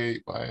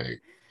plate. Like,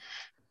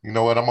 you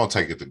know what? I'm gonna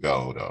take it to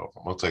go though.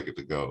 I'm gonna take it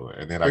to go,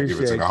 and then I give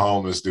it to the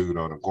homeless dude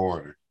on the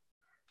corner.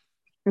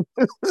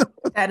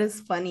 That is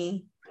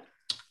funny.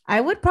 I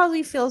would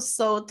probably feel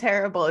so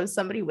terrible if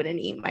somebody wouldn't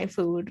eat my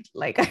food.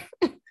 Like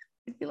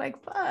I'd be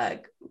like,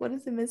 fuck, what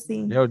is it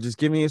missing? Yo, just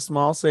give me a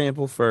small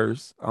sample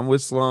first. I'm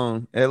with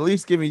Sloan. At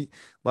least give me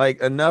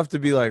like enough to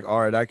be like,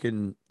 all right, I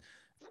can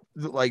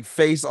like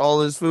face all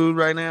this food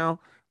right now,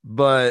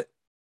 but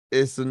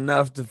it's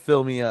enough to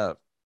fill me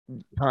up,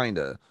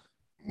 kinda.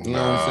 You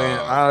know what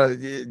I'm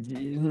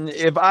saying?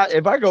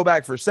 If I go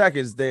back for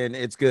seconds, then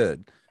it's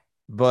good.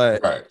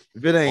 But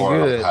if it ain't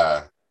good,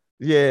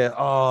 yeah.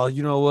 Oh,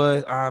 you know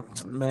what?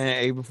 Man,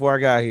 hey, before I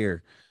got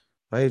here,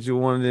 if I hit you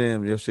with one of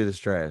them, your shit is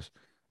trash.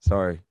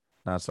 Sorry,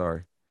 not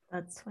sorry.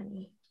 That's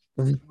funny.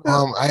 I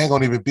ain't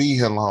gonna even be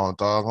here long,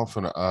 dog. I'm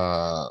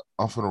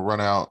finna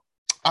run out.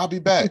 I'll be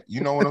back.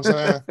 You know what I'm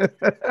saying?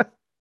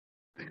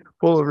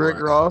 Full of Rick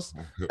Ross.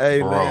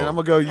 Hey, Bro, man, I'm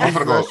going to go use the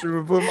finna go. restroom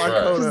and put my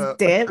Right. coat Just up.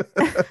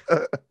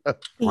 dip.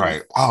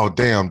 Right. Oh,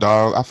 damn,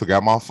 dog. I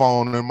forgot my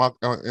phone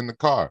in the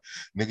car.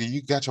 Nigga,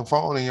 you got your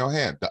phone in your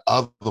hand. The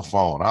other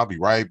phone. I'll be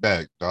right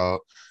back,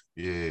 dog.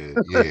 Yeah.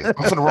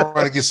 I'm finna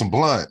run and get some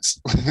blunts.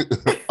 I'm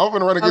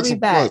finna run and I'll get be some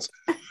back. blunts.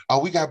 Oh,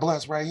 we got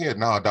blunts right here.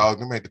 No, dog,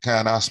 them ain't the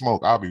kind I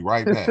smoke. I'll be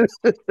right back.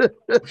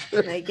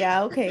 Like,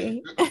 yeah,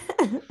 okay.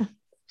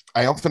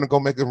 Hey, I'm finna go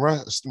make a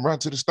run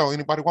to the store.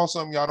 Anybody want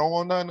something? Y'all don't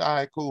want nothing? All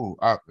right, cool.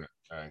 I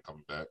ain't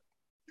coming back.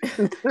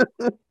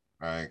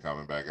 I ain't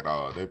coming back at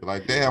all. They be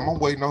like, damn, I'm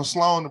waiting on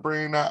Sloan to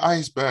bring that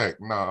ice back.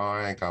 No,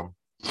 I ain't coming.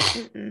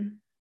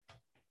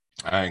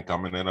 I ain't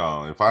coming at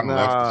all. If I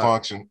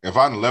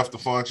left the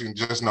function,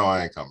 just know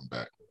I ain't coming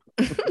back.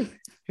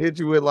 Hit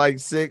you with like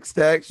 6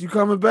 texts. You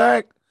coming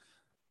back?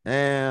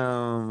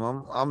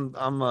 I'm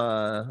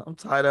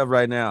tied up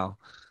right now.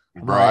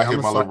 Bro, I hit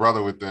my little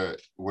brother with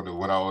that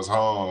when I was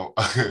home.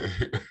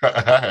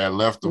 I had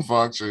left the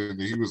function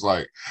and he was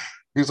like,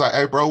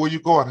 hey, bro, where you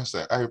going? I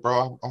said, hey,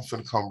 bro, I'm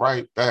finna come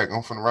right back.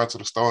 I'm finna run to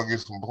the store and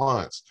get some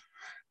blunts.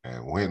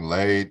 And went and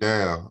laid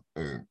down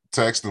and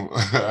text him.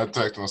 I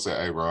texted him and said,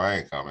 hey, bro, I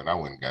ain't coming. I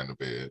went and got into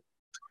bed.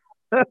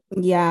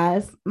 Yeah,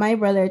 if my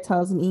brother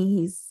tells me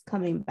he's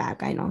coming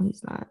back, I know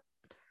he's not.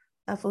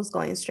 That fool's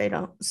going straight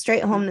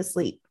home to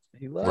sleep.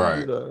 He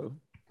loves you, though.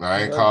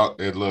 I ain't call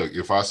it. Look,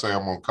 if I say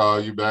I'm gonna call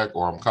you back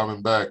or I'm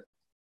coming back,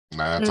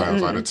 9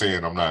 times out of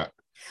 10, I'm not.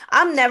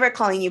 I'm never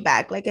calling you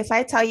back. Like, if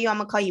I tell you I'm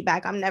gonna call you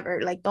back, I'm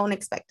never like, don't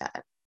expect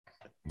that.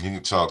 You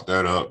can chalk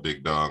that up,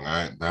 big dog.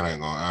 That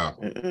ain't gonna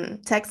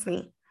happen. Text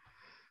me.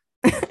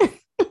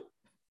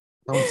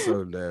 I'm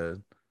so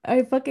dead.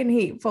 I fucking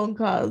hate phone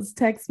calls.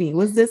 Text me.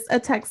 Was this a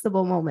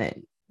textable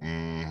moment?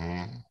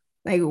 Mm-hmm.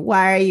 Like,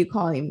 why are you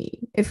calling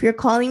me? If you're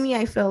calling me,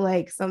 I feel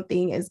like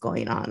something is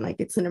going on. Like,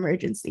 it's an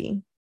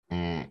emergency.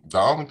 The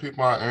only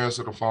people I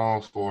answer the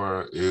phone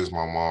for is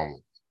my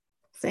mom.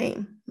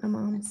 Same. My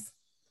mom's.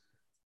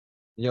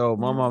 Yo,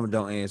 my mama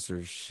don't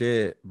answer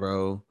shit,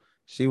 bro.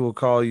 She will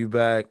call you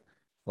back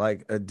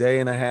like a day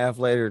and a half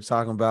later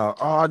talking about,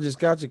 oh, I just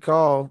got your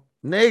call.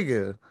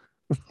 Nigga,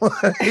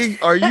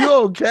 are you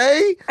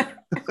okay?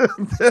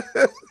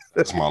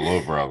 That's my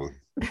little brother.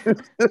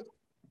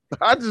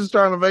 I'm just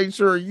trying to make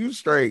sure you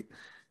straight.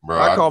 Bro,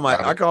 I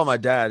call my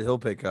dad, he'll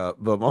pick up.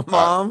 But my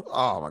mom,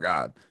 oh my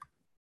God.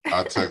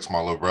 I text my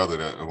little brother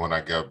that when I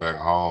got back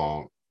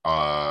home,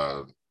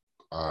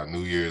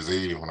 New Year's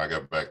Eve, when I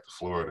got back to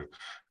Florida,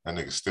 that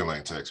nigga still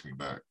ain't text me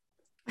back.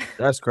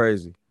 That's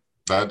crazy.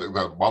 My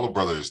little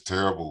brother is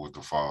terrible with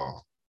the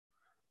phone.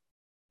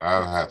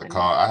 I had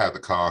to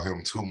call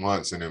him 2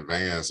 months in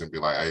advance and be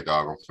like, hey,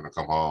 dog, I'm finna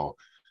come home.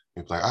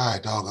 He'd be like, all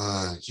right, dog,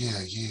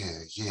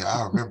 yeah,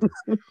 I remember.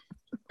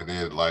 And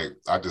then, like,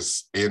 I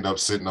just end up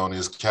sitting on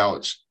his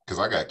couch because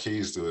I got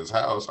keys to his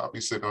house. I'll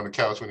be sitting on the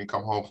couch when he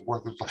come home from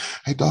work. It's like,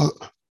 hey, dog.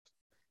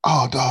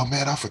 Oh, dog,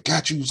 man, I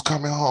forgot you was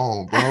coming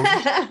home, bro.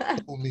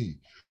 Me.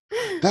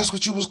 That's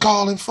what you was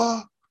calling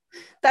for?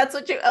 That's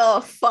what you,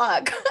 oh,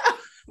 fuck.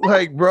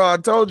 Like, bro, I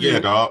told you. Yeah,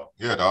 dog.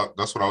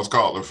 That's what I was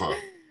calling for.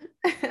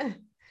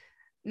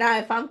 Now,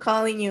 if I'm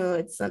calling you,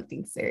 it's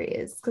something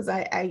serious because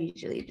I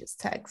usually just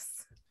text.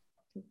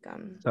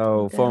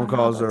 So phone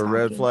calls are a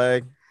red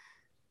flag?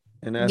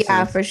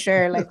 Yeah, for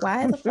sure. Like,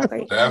 why the fuck are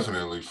you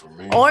definitely for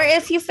me? Or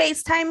if you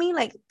FaceTime me,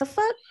 like, the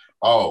fuck?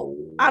 Oh,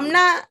 I'm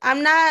not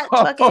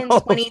fucking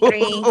 23.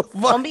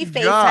 Don't be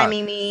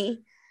FaceTiming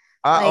me.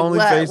 I only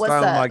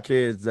FaceTime my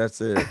kids. That's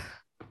it.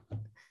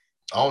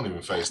 I don't even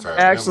FaceTime.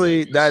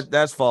 Actually,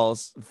 that's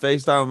false.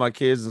 FaceTime with my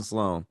kids and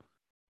Sloan.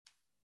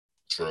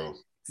 True.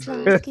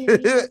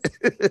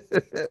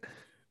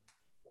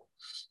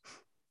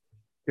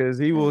 Because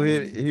he will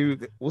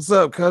hit. What's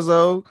up,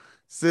 cuzzo?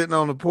 Sitting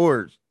on the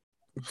porch.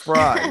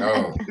 Fried.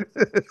 No.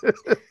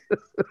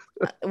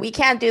 We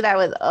can't do that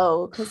with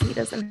O because he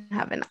doesn't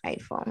have an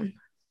iPhone.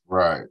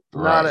 Right.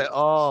 Not at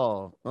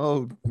all.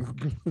 Oh.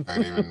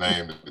 Ain't even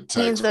named the text.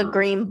 He's a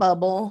green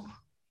bubble.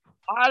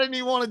 I didn't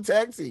even want to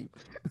text him.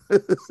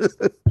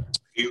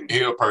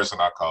 He a person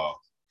I call.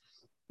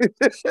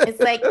 It's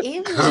like,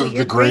 ew,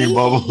 the green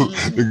bubble.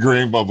 The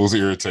green bubbles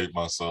irritate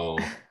my soul.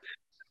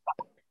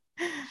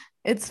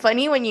 It's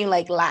funny when you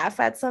like laugh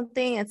at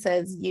something. It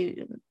says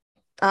you,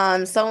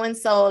 so and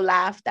so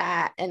laughed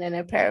at, and then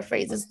it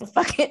paraphrases the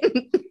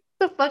fucking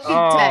text.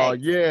 Oh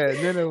yeah, and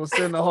then it was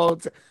send the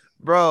whole.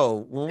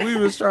 Bro, when we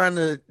was trying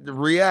to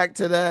react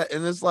to that,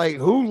 and it's like,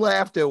 who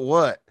laughed at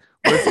what?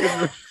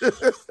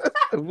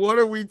 What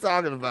are we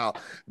talking about?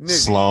 Nigga,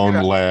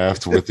 Sloan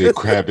laughed with the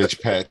Cabbage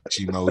Patch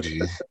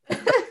emoji.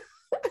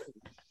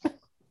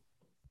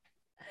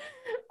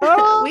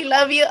 We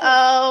love you,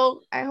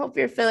 O. I hope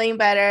you're feeling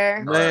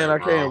better. Man, I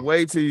can't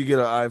wait till you get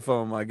an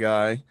iPhone, my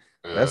guy.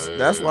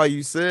 That's why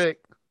you sick.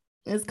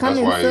 It's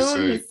coming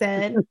soon, he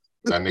said.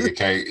 That nigga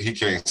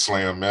can't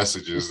slam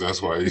messages.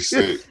 That's why he's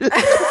sick.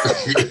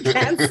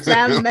 Can't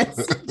slam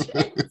messages.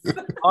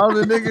 All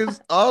the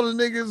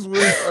niggas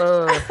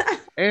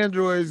with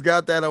Androids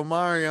got that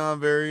Omarion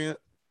variant.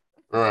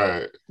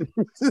 Right.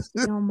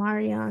 Yo,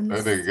 Marion.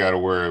 That nigga got to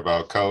worry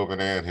about COVID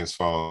and his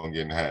phone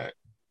getting hacked.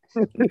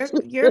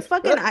 Your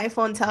fucking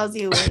iPhone tells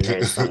you when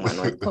there's someone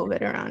with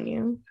COVID around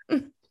you.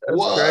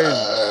 What?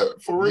 Crazy.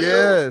 For real?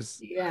 Yes.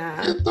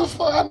 Yeah. Get the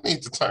fuck. I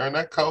need to turn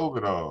that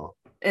COVID on.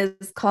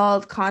 It's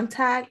called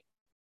contact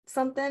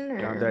something. Or...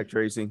 Contact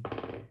tracing.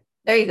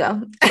 There you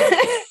go.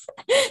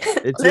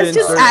 Let's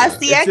just ask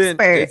the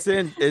expert.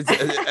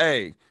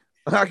 Hey,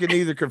 I can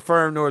neither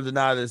confirm nor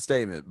deny this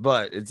statement,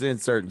 but it's in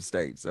certain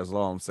states. That's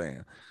all I'm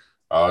saying.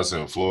 Oh, it's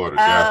in Florida.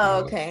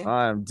 Oh, Definitely. okay.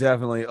 I am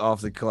definitely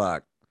off the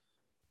clock.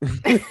 I'm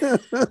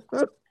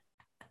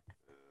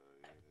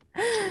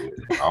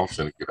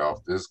finna get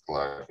off this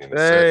clock.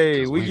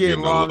 Hey, we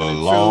getting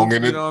long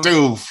in the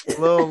tooth.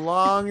 A little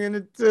long in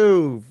the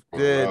tooth.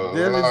 Dude,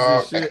 this is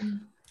the shit.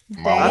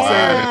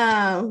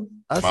 Damn.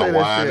 I say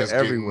that shit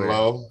everywhere.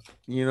 Low.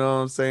 You know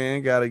what I'm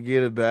saying? Got to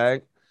get it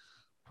back.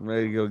 I'm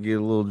ready to go get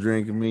a little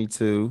drink of me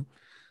too.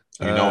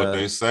 You know what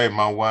they say?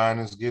 My wine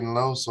is getting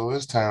low, so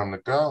it's time to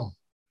go.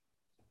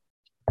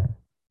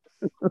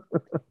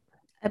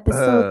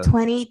 Episode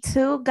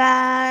 22,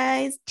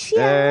 guys. Cheers.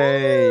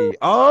 Hey.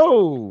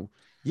 Oh,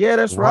 yeah,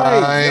 that's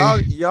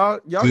right. Y'all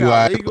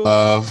got legal.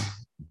 Love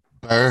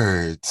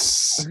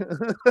birds.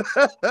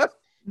 Oh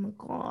my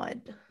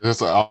God.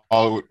 That's all,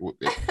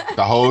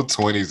 the whole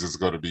 20s is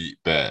going to be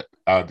that.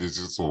 It's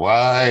just,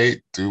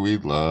 why do we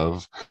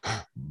love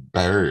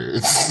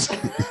birds?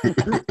 We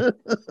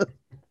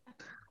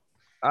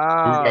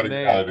gotta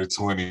get out of the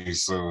 20s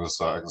soon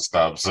so I can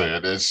stop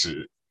saying that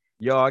shit.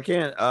 Yo, I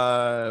can't.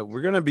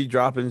 We're gonna be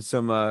dropping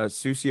some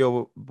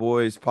Sucio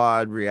Boyz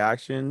pod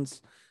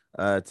reactions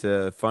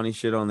to funny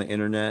shit on the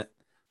internet.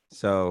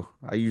 So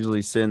I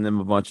usually send them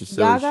a bunch of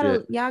silly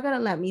shit. Y'all gotta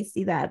let me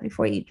see that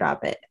before you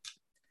drop it.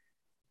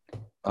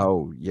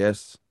 Oh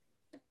yes.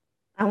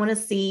 I want to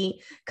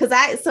see, because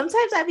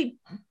sometimes I be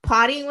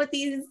potting with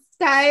these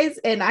guys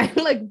and I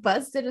like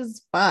busted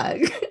as fuck.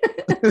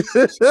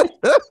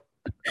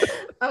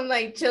 I'm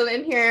like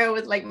chilling here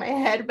with like my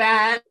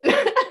headband.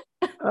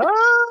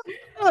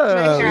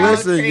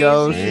 Listen,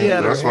 yo, she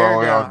had that's her hair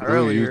why down I do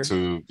earlier.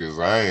 YouTube, because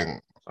I ain't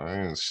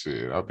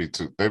shit.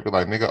 They be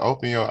like, nigga,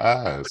 open your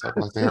eyes. I'm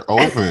like, they're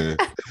open.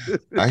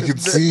 I can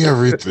see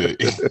everything.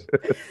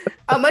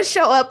 I'm gonna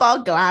show up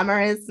all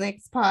glamorous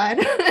next pod.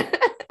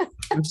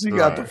 She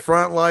got the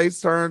front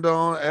lights turned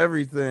on,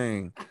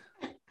 everything.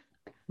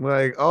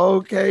 Like,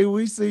 okay,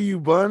 we see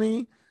you,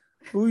 Bunny.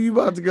 Who you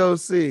about to go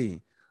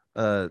see?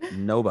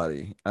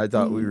 Nobody. I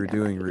thought we were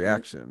doing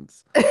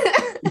reactions.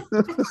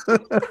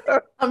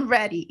 I'm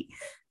ready.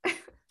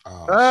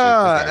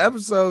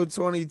 Episode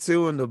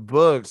 22 in the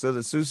books of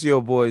the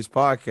Sucio Boyz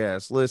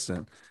podcast.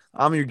 Listen,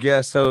 I'm your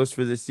guest host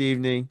for this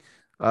evening,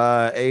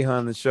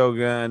 Ahun the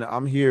Shogun.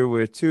 I'm here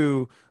with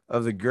two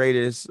of the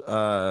greatest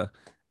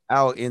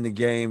out in the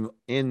game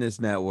in this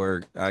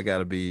network. I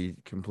gotta be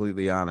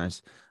completely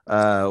honest.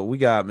 We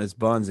got Miss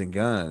Buns and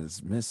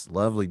Guns, Miss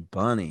Lovely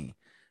Bunny.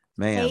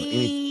 Ma'am,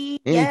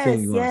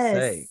 anything you want to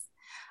say?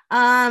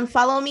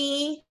 Follow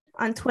me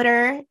on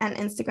Twitter and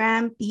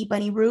Instagram,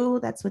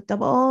 bbunnyru. That's with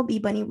double O,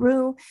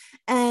 bbunnyru.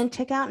 And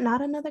check out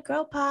Not Another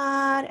Girl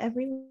Pod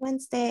every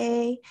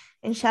Wednesday.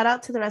 And shout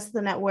out to the rest of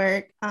the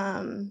network.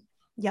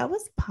 Y'all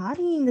was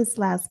potting this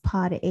last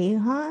pod,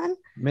 Ahun.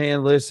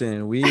 Man,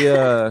 listen, we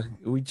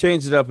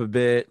changed it up a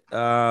bit.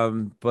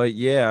 But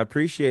yeah, I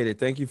appreciate it.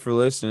 Thank you for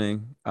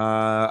listening.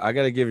 I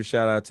gotta give a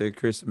shout out to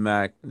Chris and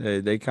Mac.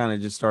 They kind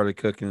of just started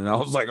cooking, and I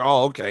was like,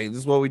 oh, okay, this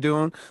is what we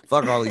doing?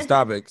 Fuck all these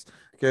topics.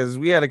 Because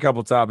we had a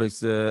couple topics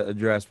to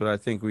address, but I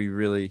think we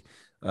really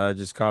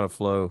just caught a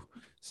flow.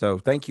 So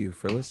thank you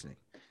for listening.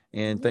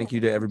 And thank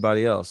you to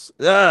everybody else.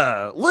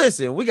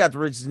 Listen, we got the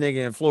richest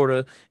nigga in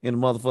Florida in the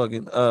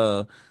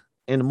motherfucking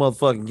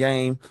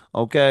game.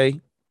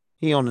 Okay.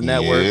 He on the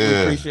network.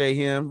 We appreciate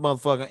him.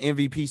 Motherfucking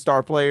MVP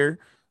star player,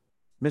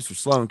 Mr.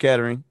 Sloan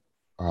Kettering.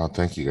 Oh,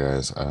 thank you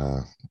guys.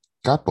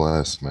 God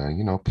bless, man.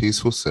 You know,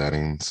 peaceful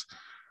settings.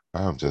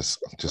 I'm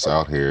just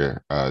out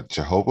here.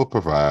 Jehovah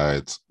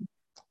provides.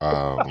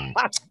 I'm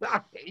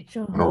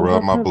gonna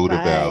rub my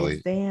Buddha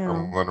belly.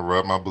 I'm gonna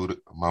rub my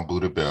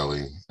Buddha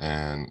belly,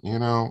 and you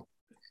know,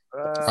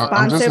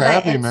 I'm just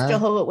happy, man.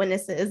 Jehovah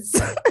Witnesses.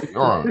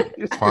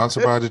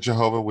 Sponsored by the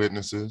Jehovah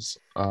Witnesses.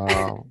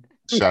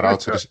 Shout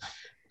out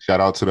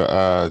to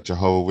the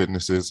Jehovah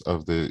Witnesses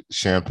of the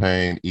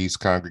Champaign East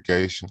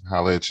Congregation.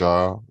 Holla at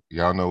y'all.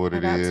 Y'all know what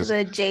it is. To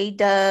the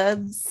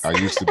J-Dubs. I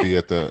used to be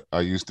at the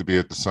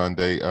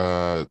Sunday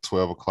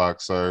 12 o'clock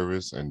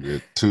service and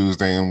the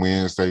Tuesday and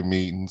Wednesday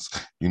meetings.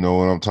 You know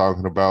what I'm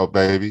talking about,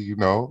 baby. You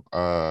know,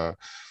 I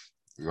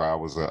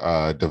was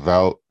a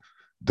devout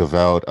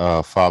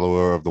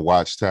follower of the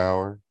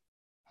Watchtower.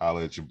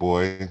 Holla at your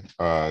boy.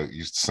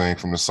 Used to sing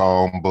from the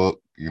Psalm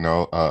book. You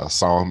know,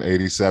 Psalm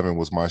 87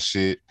 was my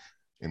shit.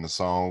 In the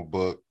song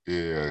book,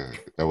 yeah,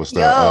 that was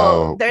the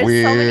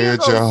we're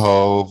so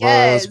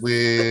Jehovah's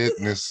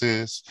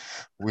Witnesses.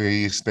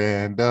 We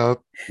stand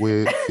up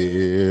with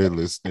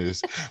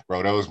fearlessness,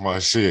 bro. That was my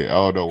shit. I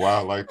don't know why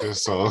I like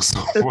this song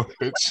so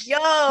much. Yo,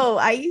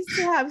 I used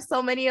to have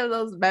so many of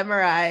those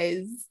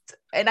memorized.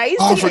 And I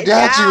used Oh, I to get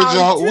forgot you, down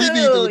Jehovah.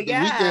 too. We can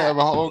Yeah. have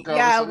a whole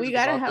Yeah, conversation we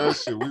gotta about have that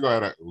shit. We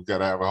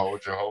gotta have a whole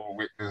Jehovah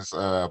Witness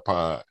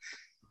pod.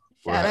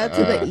 shout out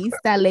to the East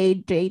LA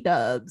J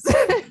Dubs.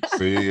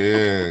 See,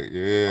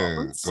 yeah. I'm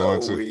Going so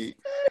to weak.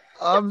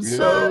 I'm yeah.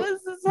 so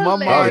This is my No,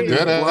 mind is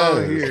hilarious.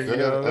 blown here, dead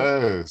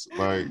yo. ass.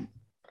 Like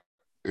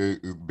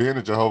being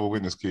a Jehovah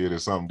Witness kid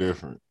is something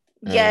different.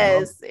 And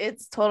Yes,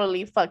 it's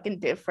totally fucking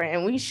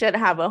different. We should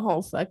have a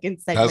whole fucking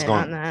that's segment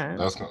on that.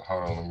 gonna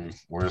hold on.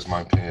 Where's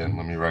my pen?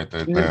 Let me write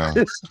that down.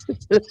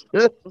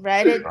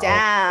 Write it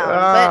down.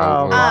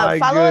 Oh But my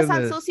follow us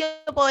on goodness.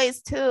 Sucio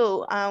Boys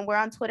too. We're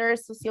on Twitter,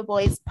 Sucio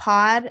Boys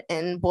Pod,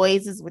 and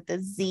Boys is with a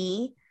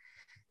Z.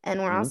 And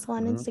we're also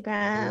on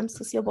Instagram,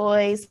 Sucio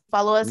Boys.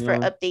 Follow us for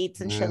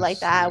updates and shit like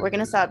that. We're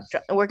gonna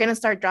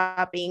start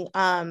dropping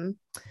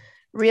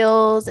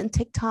reels and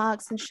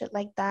TikToks and shit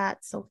like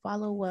that. So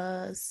follow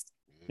us.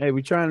 Hey,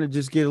 we're trying to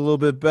just get a little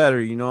bit better.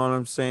 You know what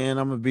I'm saying?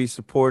 I'm gonna be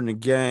supporting the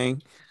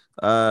gang.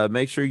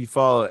 Make sure you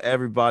follow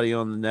everybody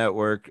on the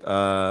network,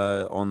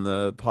 on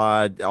the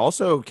pod.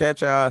 Also,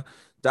 catch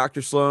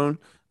Dr. Sloan,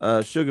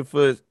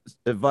 Sugarfoot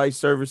Advice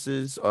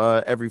Services,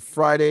 every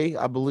Friday,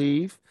 I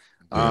believe.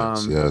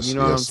 Yes, You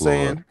know what I'm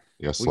saying? Lord.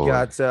 Yes, We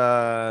Lord.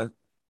 got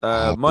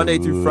Monday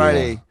through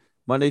Hallelujah.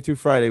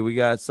 Friday. We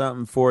got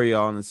something for you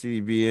on the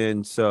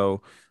CDBN.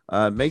 So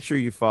make sure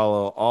you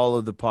follow all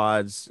of the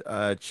pods.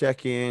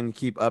 Check in,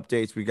 keep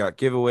updates. We got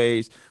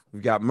giveaways.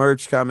 We've got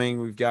merch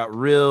coming. We've got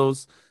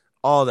reels,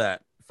 all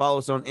that. Follow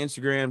us on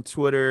Instagram,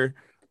 Twitter,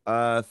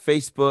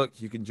 Facebook.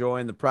 You can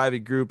join the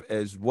private group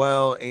as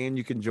well, and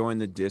you can join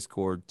the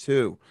Discord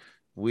too.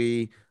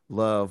 We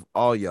love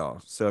all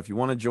y'all. So if you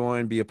want to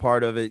join, be a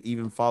part of it,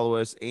 even follow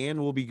us, and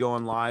we'll be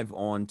going live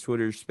on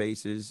Twitter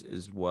Spaces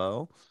as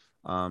well.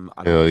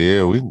 Hell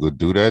yeah, we can go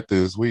do that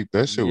this week.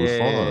 That shit was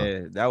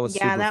fun. That was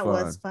Yeah, super that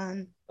fun. was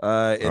fun.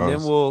 And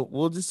then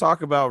we'll just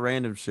talk about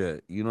random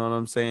shit. You know what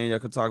I'm saying? Y'all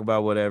can talk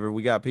about whatever.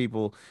 We got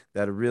people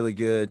that are really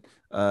good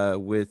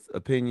with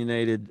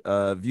opinionated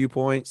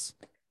viewpoints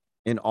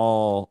in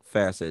all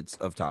facets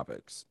of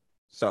topics.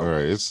 So all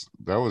right,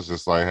 that was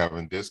just like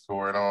having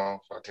Discord on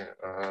fucking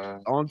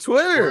on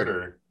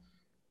Twitter.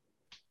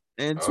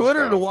 And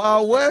Twitter, the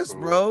Wild West,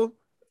 bro.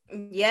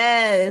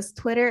 Yes,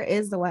 Twitter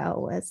is the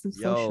Wild West of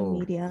social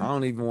media. I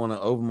don't even want to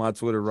open my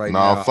Twitter right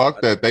now. No,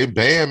 fuck that. They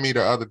banned me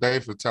the other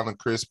day for telling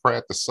Chris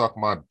Pratt to suck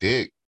my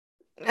dick.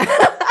 Bro,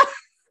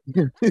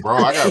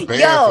 I got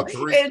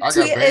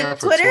banned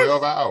for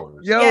 12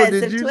 hours. Yo,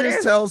 did you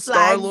just tell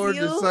Star-Lord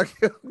to suck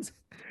your dick?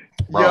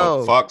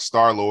 Bro, fuck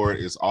Star-Lord.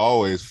 It's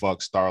always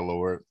fuck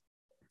Star-Lord.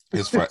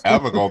 It's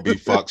forever gonna be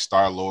fuck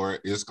Star-Lord.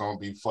 It's gonna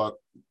be fuck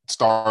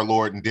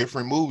Star-Lord in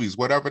different movies.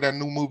 Whatever that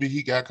new movie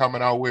he got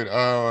coming out with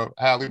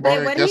Halle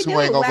Berry, guess who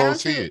ain't gonna go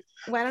see it?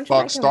 Why don't you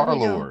fuck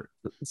Star-Lord.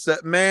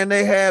 Man,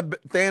 they had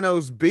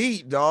Thanos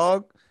beat,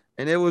 dog,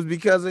 and it was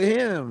because of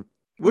him.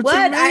 What?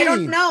 I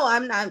don't know.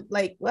 I'm not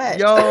like what?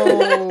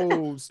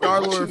 Yo,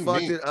 Star-Lord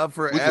fucked it up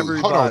for everybody.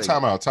 Hold on,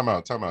 time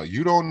out.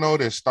 You don't know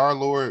that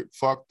Star-Lord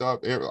fucked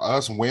up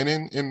us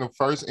winning in the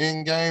first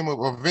end game of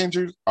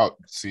Avengers? Oh,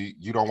 see,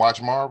 you don't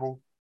watch Marvel?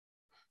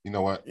 You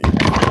know what?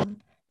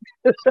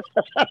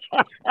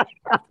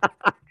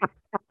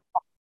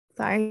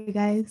 Sorry,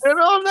 guys. And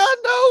on that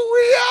note,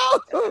 we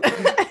out.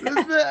 This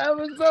is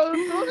episode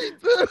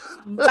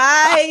 22.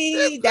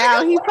 Bye.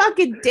 Now he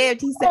fucking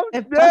dipped. He said,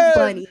 "Fuck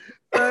Bunny."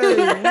 Hey,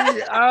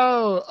 we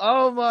out.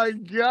 Oh my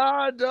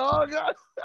god, dog.